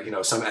you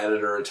know, some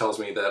editor tells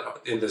me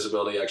that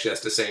invisibility actually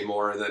has to say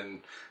more than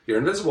you're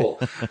invisible.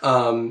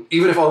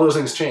 Even if all those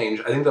things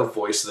change, I think the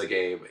voice of the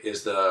game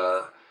is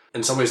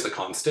in some ways the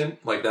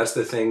constant. Like, that's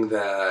the thing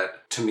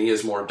that to me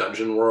is more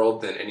Dungeon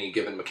World than any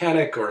given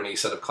mechanic or any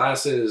set of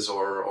classes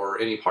or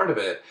any part of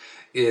it,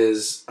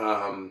 is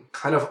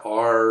kind of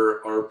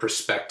our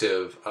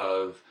perspective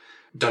of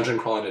dungeon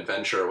crawling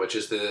adventure, which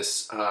is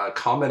this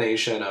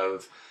combination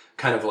of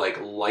kind of like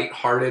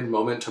lighthearted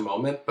moment to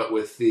moment, but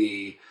with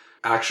the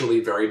actually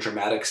very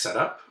dramatic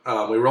setup.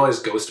 We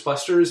realize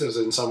Ghostbusters is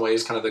in some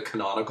ways kind of the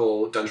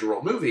canonical Dungeon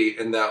World movie,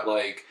 in that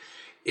like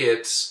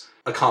it's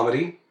a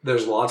comedy.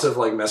 There's lots of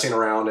like messing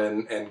around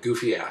and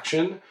goofy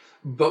action.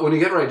 But when you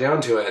get right down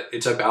to it,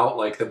 it's about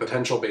like the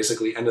potential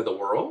basically end of the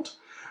world.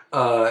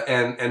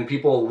 And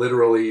people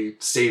literally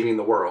saving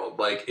the world.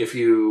 Like if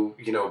you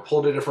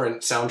pulled a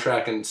different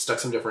soundtrack and stuck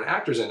some different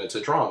actors in, it's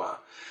a drama.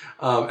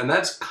 And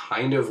that's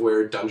kind of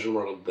where Dungeon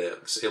World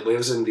lives. It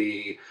lives in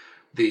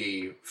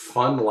the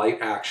fun, light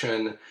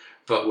action,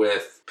 but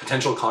with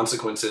potential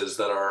consequences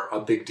that are a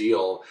big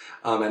deal.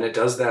 And it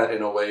does that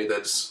in a way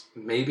that's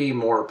maybe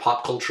more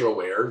pop culture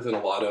aware than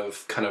a lot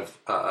of kind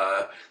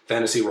of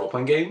fantasy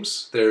role-playing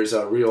games. There's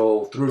a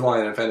real through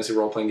line in fantasy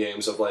role-playing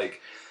games of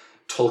like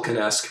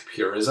Tolkien-esque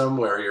purism,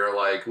 where you're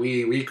like,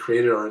 we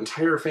created our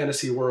entire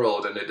fantasy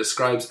world and it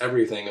describes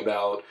everything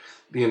about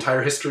the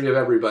entire history of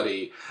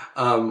everybody.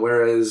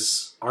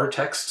 Whereas our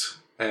text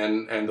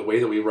and the way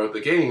that we wrote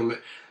the game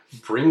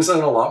brings in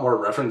a lot more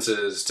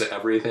references to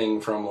everything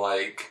from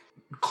like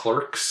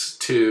Clerks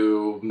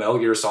to Metal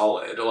Gear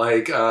Solid.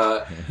 Like,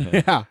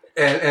 Yeah.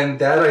 And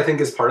that I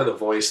think is part of the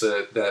voice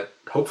that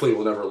hopefully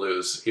we'll never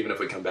lose, even if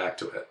we come back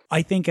to it.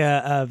 I think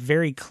a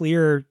very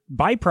clear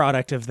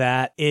byproduct of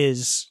that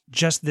is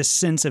just this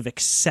sense of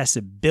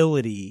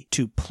accessibility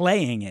to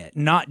playing it.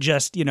 Not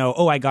just,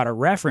 I got a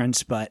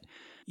reference, but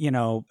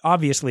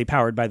obviously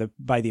Powered by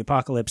the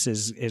Apocalypse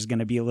is going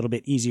to be a little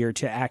bit easier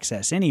to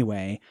access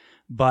anyway.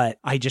 But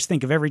I just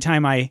think of every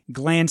time I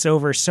glance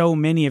over so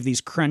many of these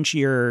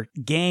crunchier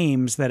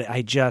games that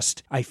I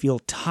feel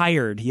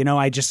tired.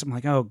 I'm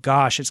like, oh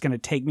gosh, it's going to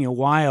take me a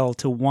while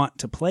to want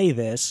to play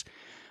this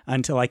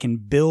until I can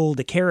build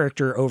a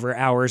character over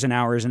hours and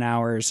hours and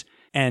hours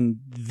and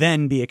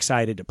then be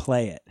excited to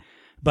play it.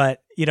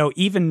 But,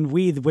 even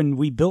when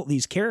we built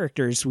these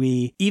characters,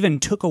 we even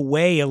took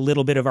away a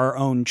little bit of our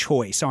own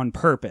choice on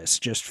purpose,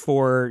 just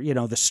for,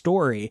 the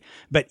story.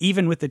 But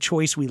even with the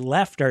choice we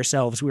left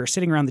ourselves, we were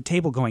sitting around the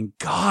table going,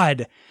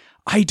 God,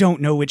 I don't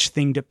know which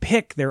thing to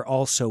pick. They're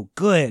all so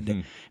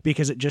good,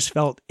 because it just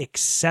felt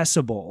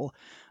accessible.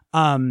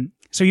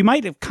 So you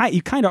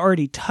kind of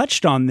already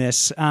touched on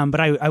this, but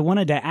I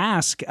wanted to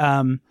ask,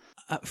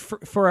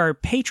 for our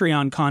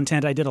Patreon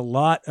content, I did a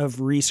lot of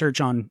research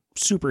on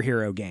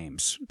superhero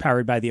games,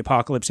 Powered by the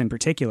Apocalypse in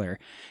particular.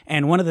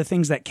 And one of the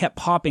things that kept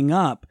popping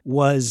up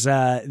was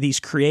these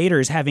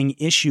creators having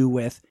issue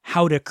with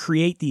how to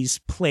create these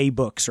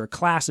playbooks or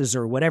classes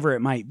or whatever it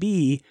might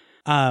be,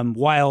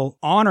 while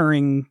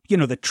honoring,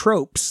 the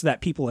tropes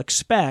that people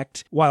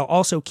expect, while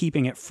also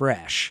keeping it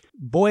fresh.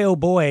 Boy, oh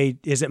boy,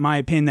 is it my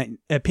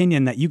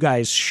opinion that you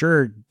guys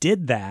sure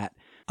did that.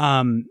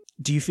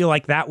 Do you feel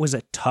like that was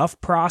a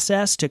tough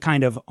process to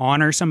kind of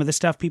honor some of the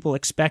stuff people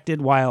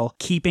expected while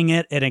keeping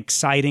it an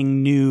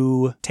exciting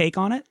new take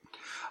on it?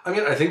 I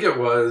mean, I think it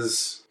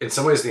was, in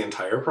some ways, the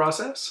entire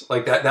process.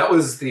 Like that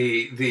was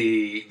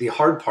the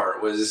hard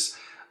part, was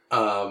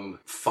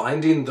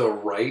finding the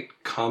right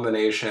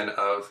combination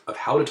of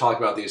how to talk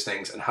about these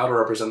things and how to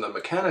represent them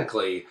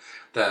mechanically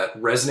that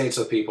resonates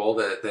with people,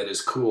 that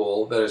is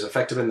cool, that is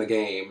effective in the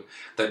game,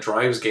 that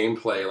drives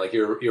gameplay. Like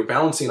you're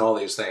balancing all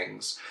these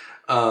things.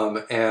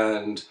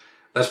 And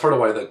that's part of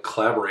why the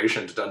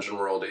collaboration to Dungeon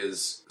World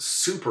is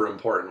super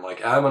important.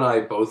 Like Adam and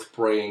I both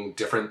bring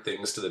different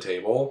things to the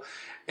table,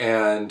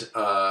 and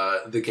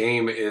the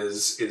game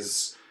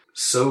is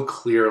so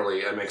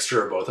clearly a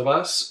mixture of both of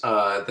us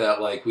that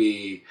like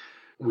we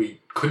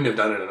couldn't have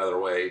done it another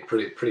way,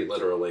 pretty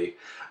literally.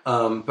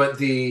 But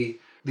the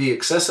the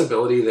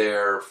accessibility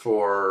there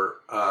for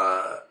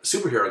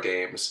superhero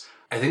games,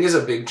 I think, is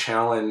a big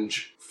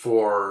challenge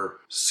for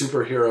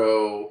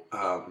superhero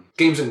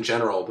games in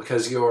general,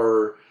 because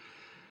you're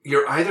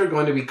either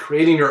going to be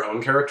creating your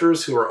own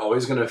characters who are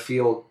always going to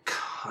feel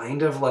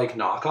kind of like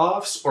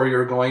knockoffs, or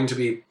you're going to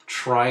be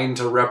trying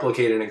to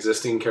replicate an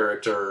existing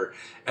character,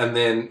 and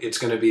then it's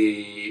going to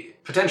be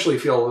potentially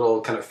feel a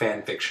little kind of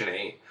fan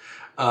fiction-y.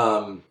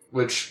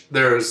 Which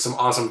there's some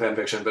awesome fan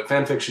fiction, but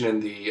fan fiction in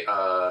the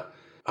I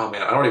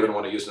don't even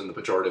want to use it in the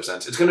pejorative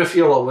sense. It's going to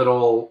feel a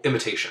little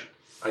imitation,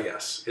 I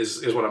guess,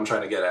 is what I'm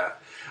trying to get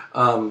at.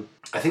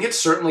 I think it's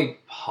certainly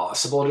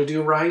possible to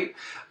do right.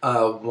 I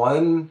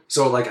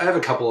have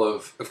a couple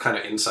of kind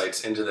of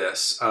insights into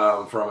this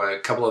from a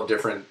couple of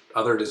different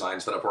other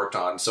designs that I've worked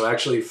on. So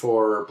actually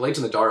for Blades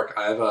in the Dark,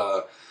 I have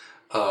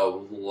a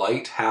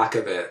light hack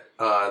of it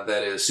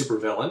that is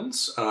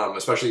supervillains,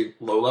 especially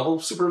low-level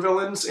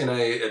supervillains in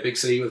a big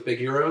city with big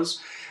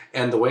heroes.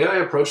 And the way I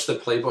approached the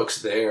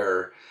playbooks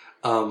there,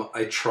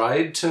 I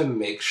tried to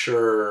make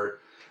sure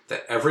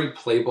that every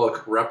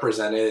playbook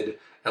represented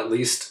at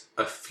least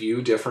a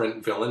few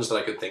different villains that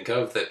I could think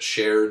of that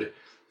shared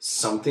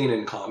something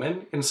in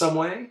common in some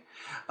way,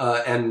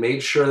 and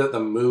made sure that the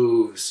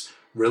moves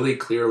really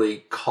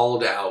clearly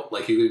called out,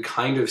 like you could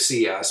kind of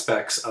see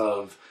aspects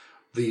of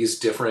these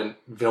different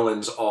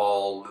villains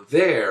all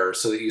there,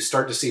 so that you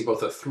start to see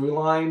both a through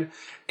line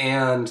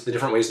and the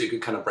different ways that you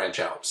could kind of branch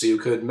out. So you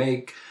could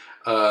make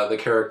the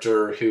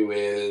character who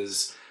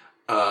is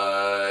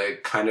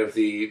kind of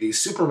the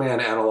Superman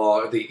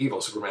analog, the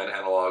evil Superman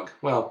analog.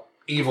 Well,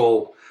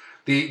 evil,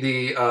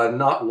 the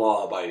not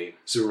law-abiding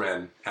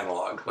Superman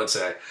analog, let's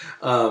say.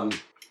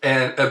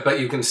 But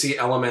you can see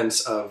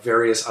elements of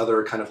various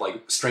other kind of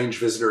like strange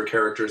visitor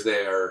characters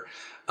there,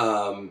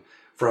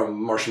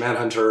 from Martian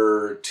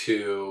Manhunter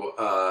to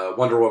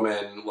Wonder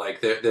Woman.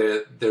 Like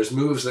there's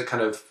moves that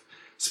kind of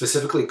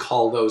specifically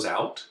call those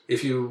out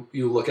if you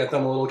look at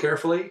them a little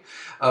carefully,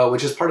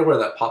 which is part of where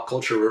that pop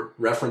culture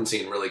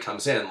referencing really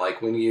comes in.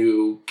 Like when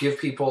you give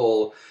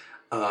people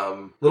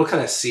little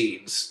kind of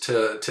seeds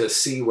to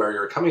see where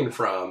you're coming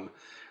from,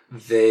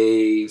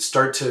 they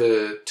start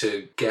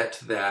to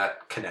get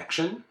that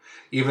connection,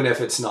 even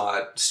if it's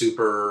not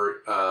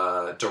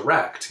super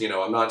direct. You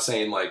know, I'm not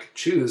saying like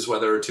choose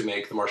whether to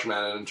make the Martian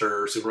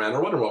Manhunter, Superman,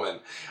 or Wonder Woman,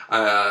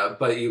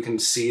 but you can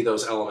see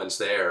those elements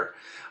there.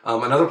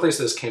 Another place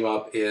this came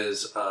up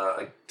is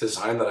a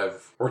design that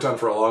I've worked on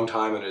for a long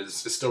time and is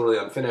still really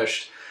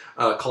unfinished,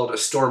 called A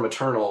Storm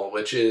Eternal,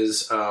 which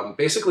is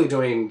basically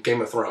doing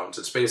Game of Thrones.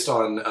 It's based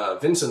on,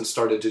 Vincent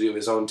started to do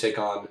his own take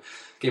on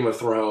Game of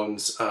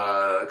Thrones,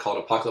 called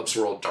Apocalypse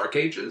World Dark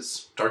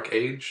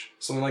Age,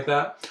 something like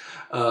that.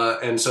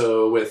 And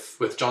so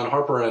with John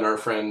Harper and our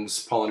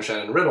friends Paul and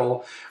Shannon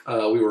Riddle,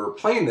 we were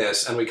playing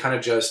this, and we kind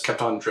of just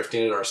kept on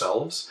drifting it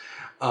ourselves.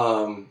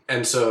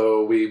 And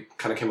so we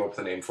kind of came up with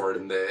a name for it,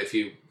 and if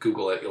you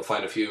Google it, you'll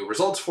find a few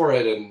results for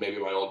it and maybe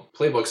my old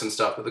playbooks and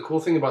stuff. But the cool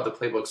thing about the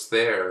playbooks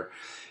there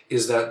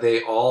is that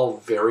they all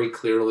very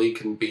clearly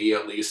can be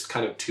at least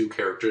kind of two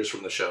characters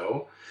from the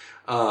show.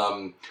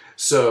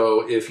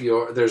 So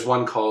there's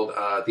one called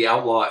The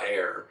Outlaw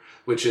Heir,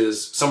 which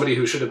is somebody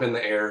who should have been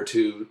the heir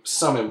to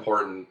some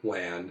important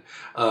land,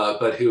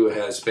 but who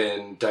has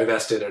been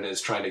divested and is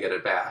trying to get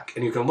it back.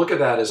 And you can look at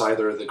that as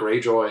either the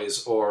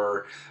Greyjoys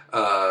or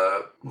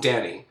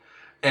Dany.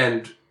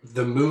 And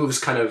the moves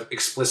kind of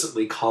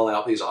explicitly call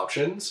out these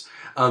options.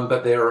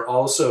 But they're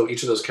also,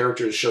 each of those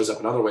characters shows up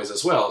in other ways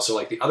as well. So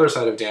like the other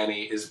side of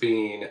Dany is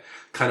being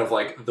kind of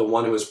like the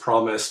one who is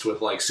promised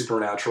with like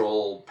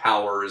supernatural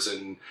powers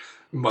and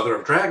Mother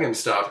of Dragon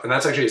stuff. And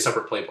that's actually a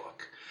separate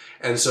playbook.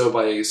 And so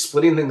by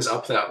splitting things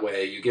up that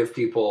way, you give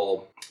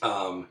people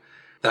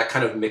that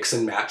kind of mix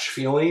and match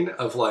feeling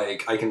of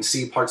like, I can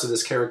see parts of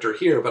this character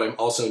here, but I'm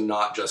also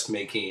not just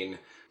making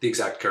the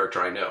exact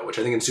character I know, which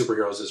I think in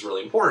superheroes is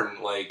really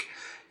important. Like,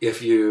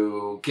 if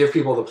you give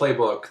people the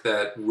playbook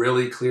that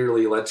really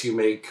clearly lets you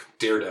make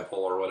Daredevil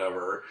or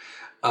whatever,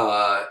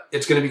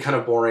 it's going to be kind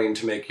of boring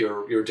to make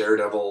your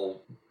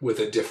Daredevil with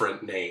a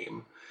different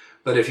name.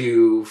 But if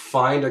you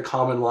find a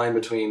common line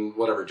between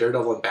whatever,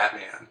 Daredevil and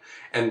Batman,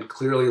 and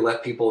clearly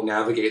let people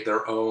navigate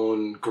their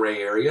own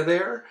gray area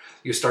there,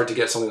 you start to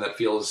get something that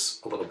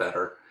feels a little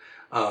better.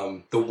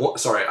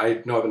 Sorry,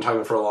 I know I've been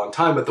talking for a long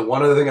time, but the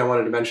one other thing I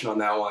wanted to mention on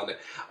that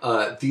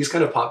one, these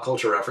kind of pop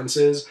culture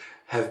references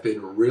have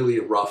been really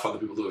rough on the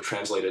people who have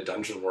translated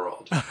Dungeon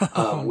World.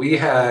 We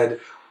had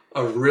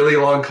a really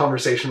long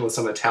conversation with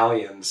some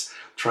Italians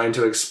trying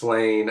to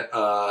explain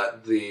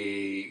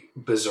the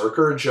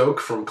Berserker joke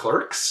from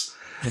Clerks,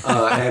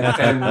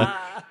 and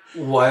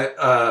what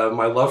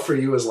my love for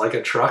you is like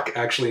a truck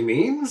actually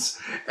means.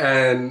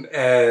 And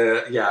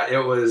yeah,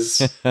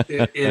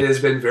 it has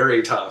been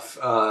very tough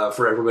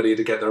for everybody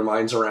to get their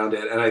minds around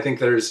it. And I think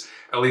there's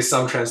at least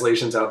some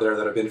translations out there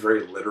that have been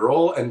very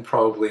literal and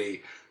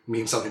probably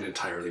mean something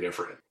entirely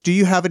different. Do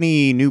you have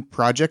any new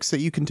projects that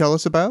you can tell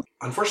us about?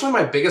 Unfortunately,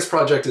 my biggest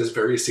project is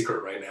very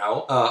secret right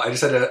now. I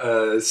just had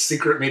a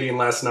secret meeting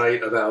last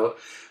night about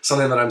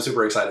something that I'm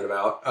super excited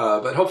about.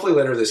 But hopefully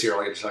later this year,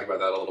 I'll get to talk about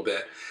that a little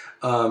bit.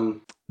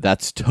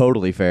 That's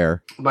totally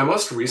fair. My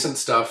most recent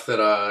stuff that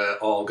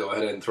I'll go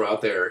ahead and throw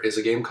out there is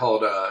a game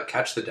called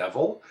Catch the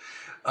Devil.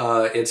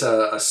 It's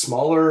a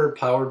smaller,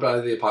 powered by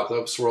the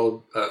Apocalypse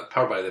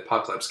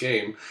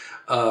game,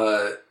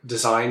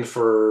 designed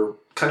for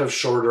kind of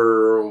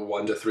shorter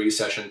 1 to 3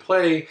 session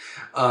play,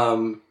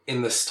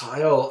 in the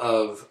style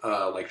of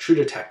like True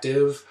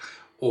Detective,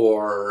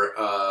 or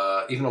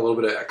even a little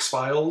bit of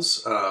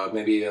X-Files,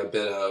 maybe a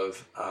bit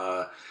of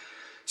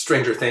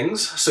Stranger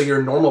Things. So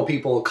you're normal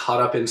people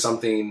caught up in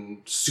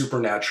something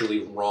supernaturally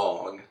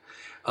wrong,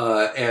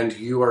 and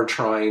you are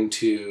trying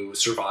to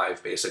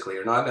survive, basically.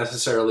 You're not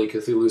necessarily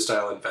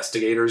Cthulhu-style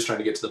investigators trying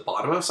to get to the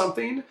bottom of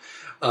something,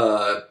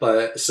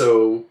 but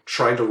so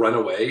trying to run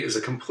away is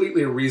a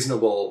completely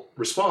reasonable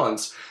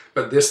response,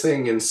 but this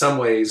thing in some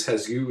ways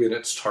has you in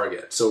its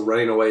target, so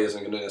running away isn't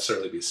going to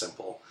necessarily be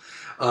simple.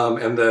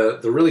 And the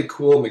really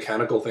cool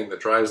mechanical thing that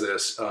drives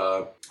this,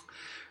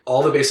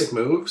 all the basic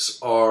moves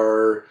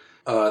are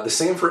the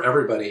same for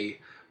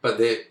everybody,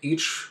 but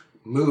each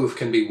move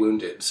can be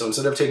wounded. So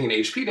instead of taking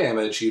HP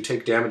damage, you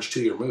take damage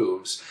to your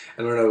moves.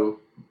 And when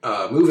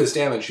a move is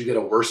damaged, you get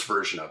a worse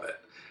version of it.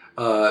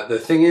 The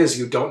thing is,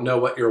 you don't know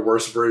what your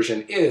worst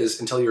version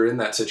is until you're in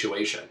that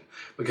situation.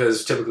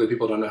 Because typically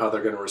people don't know how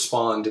they're going to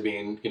respond to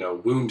being,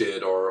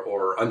 wounded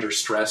or under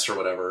stress or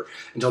whatever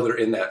until they're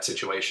in that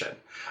situation.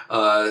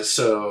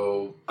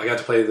 So I got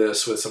to play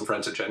this with some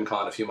friends at Gen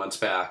Con a few months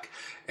back,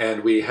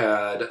 and we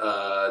had,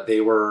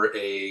 they were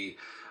a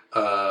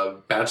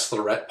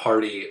bachelorette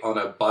party on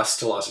a bus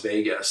to Las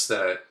Vegas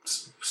that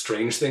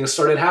strange things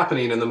started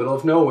happening in the middle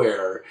of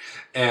nowhere,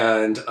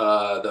 and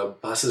the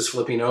bus is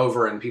flipping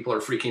over and people are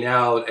freaking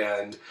out,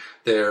 and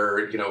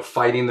they're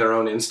fighting their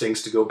own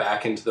instincts to go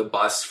back into the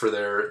bus for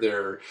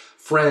their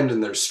friend,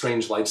 and there's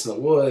strange lights in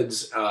the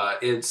woods.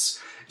 It's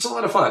a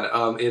lot of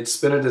fun. It's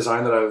been a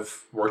design that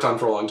I've worked on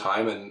for a long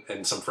time,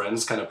 and some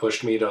friends kind of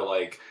pushed me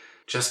to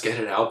just get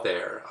it out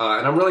there,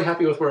 and I'm really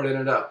happy with where it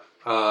ended up.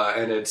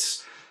 And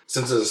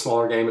since it's a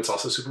smaller game, it's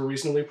also super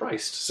reasonably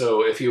priced.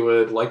 So if you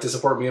would like to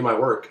support me and my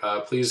work,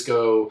 please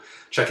go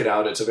check it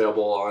out. It's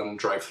available on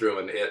Drive-Thru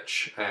and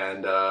Itch.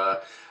 And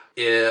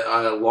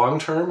long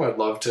term, I'd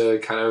love to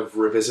kind of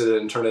revisit it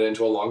and turn it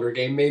into a longer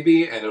game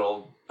maybe, and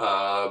it'll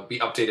be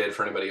updated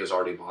for anybody who's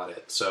already bought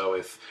it. So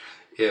if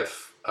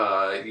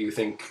you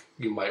think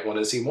you might want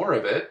to see more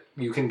of it,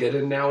 you can get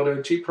it now at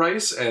a cheap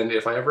price. And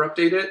if I ever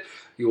update it,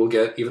 you will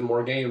get even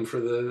more game for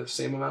the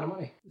same amount of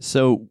money.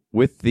 So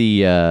with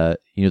the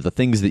the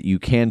things that you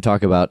can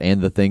talk about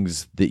and the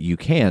things that you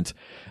can't,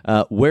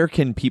 where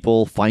can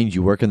people find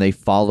you? Where can they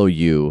follow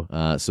you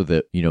so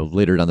that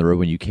later down the road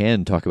when you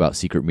can talk about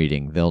Secret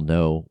Meeting, they'll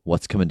know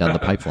what's coming down the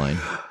pipeline?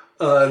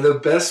 The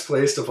best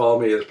place to follow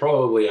me is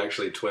probably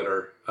actually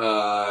Twitter.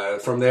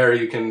 From there,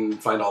 you can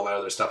find all my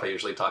other stuff. I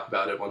usually talk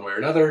about it one way or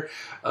another.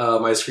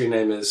 My screen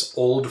name is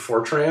Old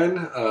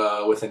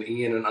Fortran, with an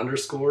E and an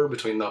underscore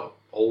between the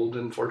Old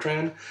and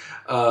Fortran.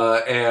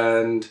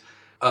 And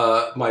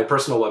my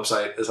personal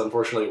website is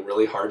unfortunately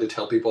really hard to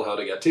tell people how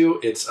to get to.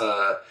 It's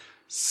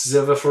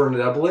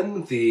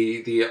Zivaforneblin,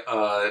 the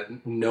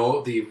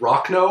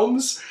rock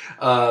gnomes,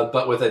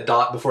 but with a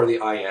dot before the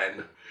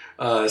IN.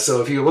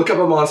 So if you look up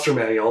a monster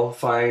manual,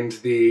 find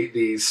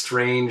the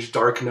strange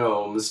dark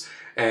gnomes,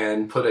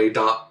 and put a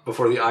dot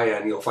before the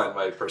IN, you'll find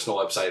my personal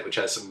website, which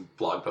has some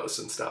blog posts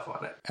and stuff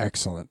on it.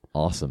 Excellent.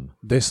 Awesome.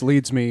 This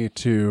leads me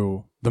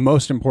to the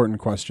most important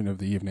question of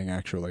the evening,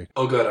 actually.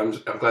 Oh, good. I'm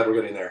glad we're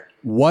getting there.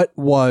 What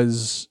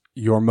was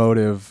your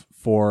motive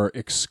for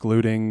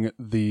excluding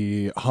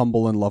the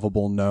humble and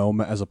lovable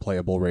gnome as a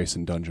playable race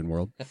in Dungeon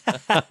World?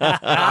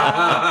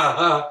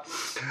 I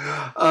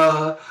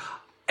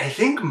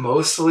think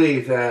mostly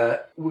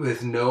that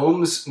with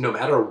gnomes, no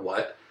matter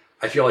what,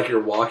 I feel like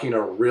you're walking a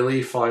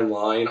really fine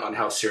line on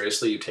how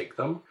seriously you take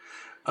them.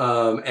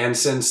 And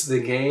since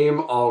the game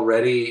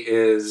already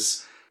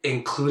is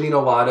including a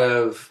lot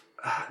of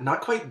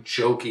not quite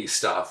jokey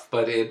stuff,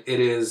 but it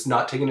is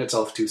not taking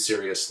itself too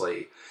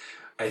seriously,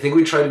 I think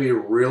we try to be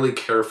really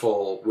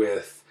careful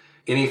with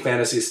any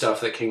fantasy stuff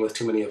that came with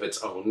too many of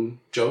its own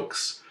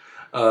jokes.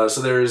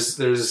 So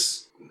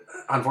there's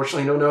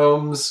unfortunately no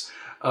gnomes.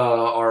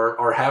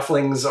 Our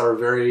halflings are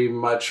very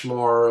much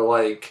more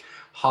like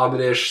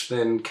hobbitish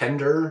than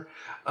Kender,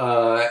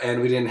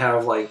 and we didn't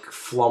have like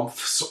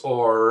flumphs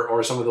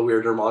or some of the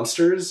weirder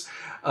monsters,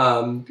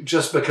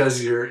 just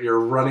because you're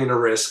running a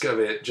risk of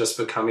it just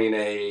becoming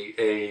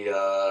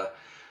a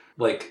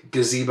like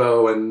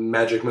gazebo and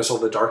magic missile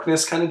of the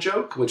darkness kind of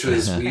joke, which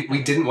was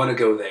we didn't want to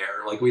go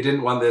there. Like we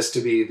didn't want this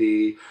to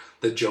be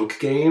the joke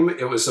game.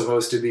 It was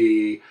supposed to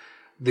be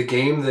the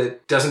game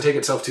that doesn't take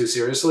itself too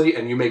seriously,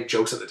 and you make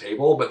jokes at the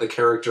table, but the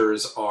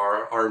characters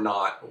are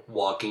not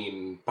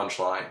walking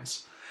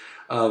punchlines.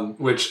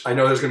 which I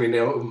know there's going to be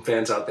gnome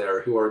fans out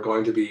there who are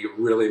going to be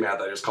really mad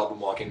that I just called them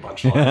walking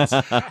punchlines.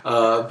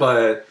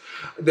 But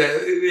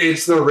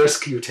it's the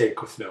risk you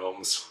take with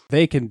gnomes.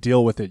 They can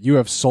deal with it. You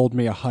have sold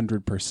me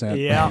 100%.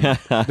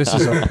 Yeah. This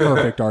is a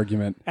perfect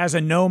argument. As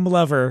a gnome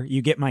lover,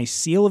 you get my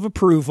seal of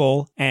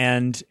approval,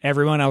 and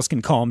everyone else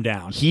can calm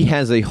down. He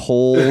has a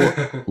whole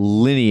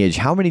lineage.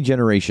 How many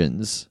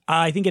generations?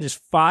 I think it is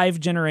 5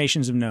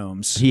 generations of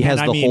gnomes. He has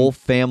the whole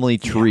family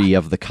tree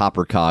of the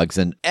copper cogs,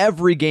 and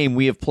every game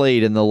we have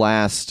played in the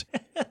last...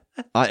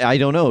 I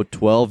don't know,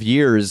 12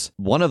 years,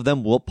 one of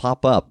them will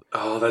pop up.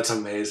 Oh, that's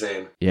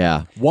amazing.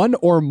 Yeah. One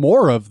or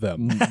more of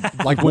them.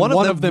 Like when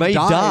one of them may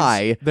dies,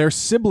 die, their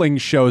sibling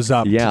shows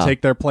up to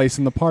take their place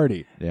in the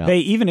party. Yeah. They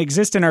even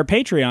exist in our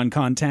Patreon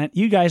content.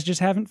 You guys just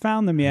haven't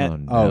found them yet. Oh,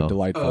 no. Oh,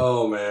 delightful.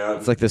 Oh, man.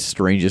 It's like the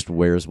strangest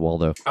Where's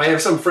Waldo. I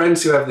have some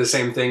friends who have the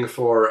same thing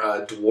for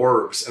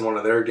dwarves in one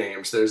of their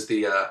games. There's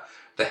the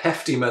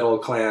hefty metal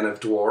clan of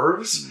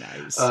dwarves,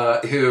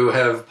 who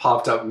have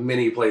popped up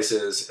many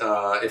places.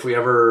 If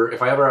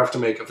I ever have to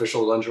make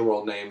official Dungeon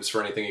World names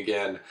for anything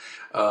again,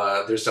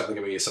 there's definitely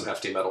going to be some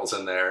hefty metals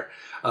in there.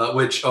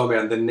 Which, oh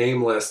man, the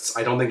name lists,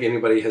 I don't think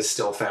anybody has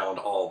still found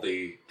all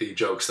the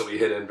jokes that we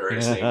hid in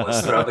various name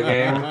lists throughout the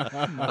game.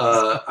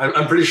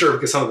 I'm pretty sure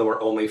because some of them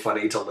were only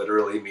funny to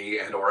literally me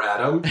and or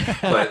Adam.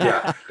 But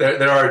yeah,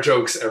 there are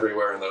jokes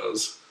everywhere in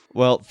those.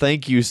 Well,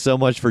 thank you so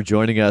much for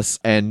joining us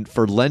and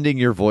for lending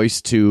your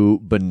voice to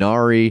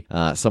Benari,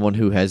 someone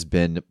who has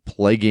been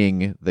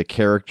plaguing the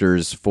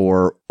characters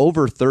for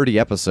over 30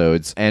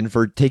 episodes, and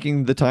for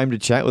taking the time to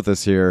chat with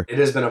us here. It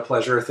has been a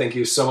pleasure. Thank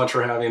you so much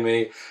for having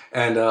me.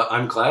 And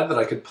I'm glad that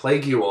I could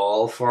plague you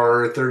all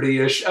for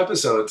 30-ish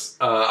episodes.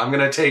 I'm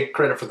going to take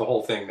credit for the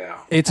whole thing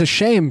now. It's a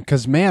shame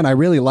because, man, I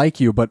really like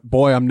you, but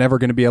boy, I'm never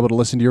going to be able to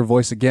listen to your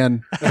voice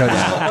again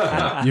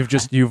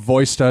because you've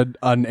voiced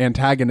an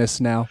antagonist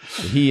now.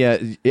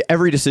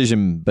 Every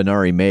decision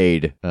Benari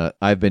made,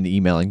 I've been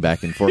emailing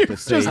back and forth with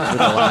Sage for the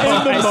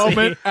last in the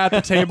moment at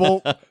the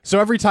table. So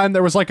every time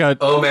there was like a...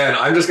 Oh, man,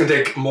 I'm just going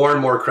to take more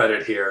and more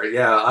credit here.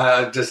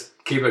 Yeah,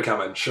 just keep it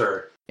coming,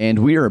 sure. And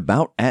we are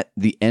about at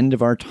the end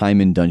of our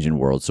time in Dungeon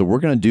World, so we're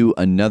going to do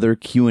another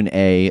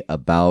Q&A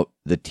about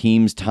the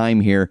team's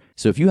time here.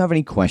 So if you have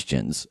any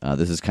questions,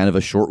 this is kind of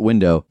a short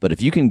window, but if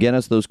you can get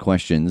us those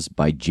questions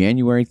by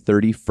January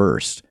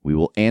 31st, we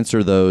will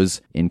answer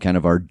those in kind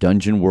of our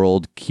Dungeon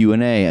World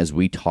Q&A as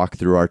we talk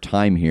through our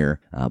time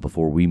here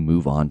before we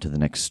move on to the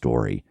next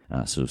story.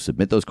 So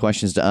submit those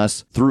questions to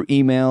us through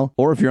email,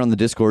 or if you're on the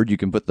Discord, you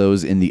can put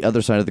those in the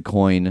Other Side of the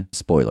Coin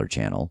spoiler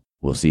channel.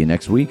 We'll see you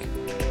next week.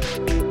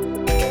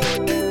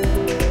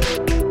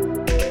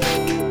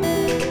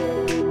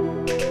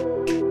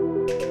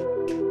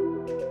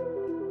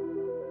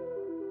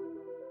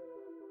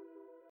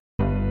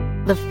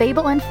 The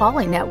Fable and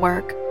Folly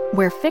Network,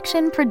 where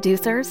fiction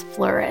producers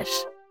flourish.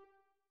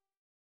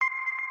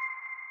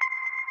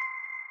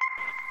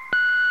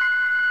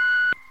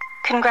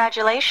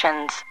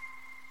 Congratulations.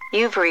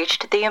 You've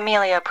reached the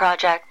Amelia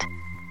Project.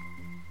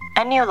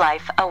 A new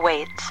life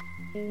awaits.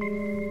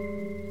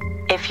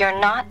 If you're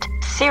not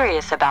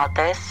serious about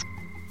this,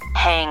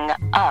 hang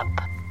up.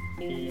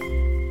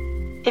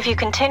 If you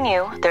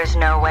continue, there's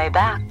no way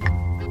back.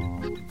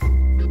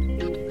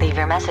 Leave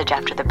your message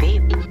after the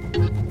beep.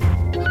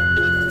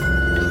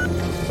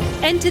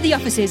 Enter the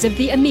offices of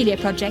the Amelia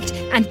Project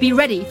and be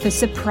ready for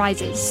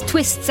surprises,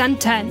 twists and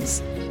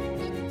turns.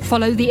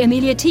 Follow the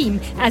Amelia team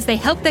as they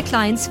help their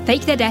clients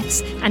fake their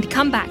deaths and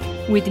come back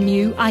with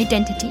new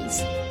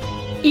identities.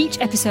 Each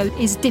episode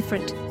is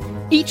different.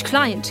 Each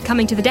client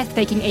coming to the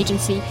death-faking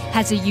agency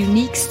has a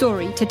unique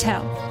story to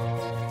tell.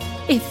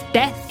 If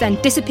death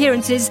and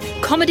disappearances,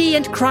 comedy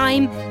and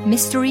crime,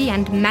 mystery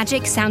and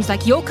magic sounds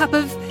like your cup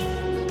of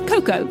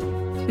cocoa,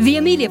 the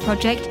Amelia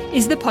Project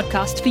is the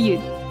podcast for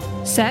you.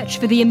 Search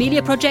for The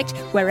Amelia Project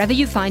wherever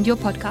you find your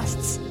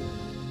podcasts.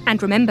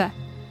 And remember,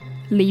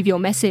 leave your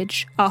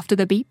message after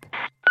the beep.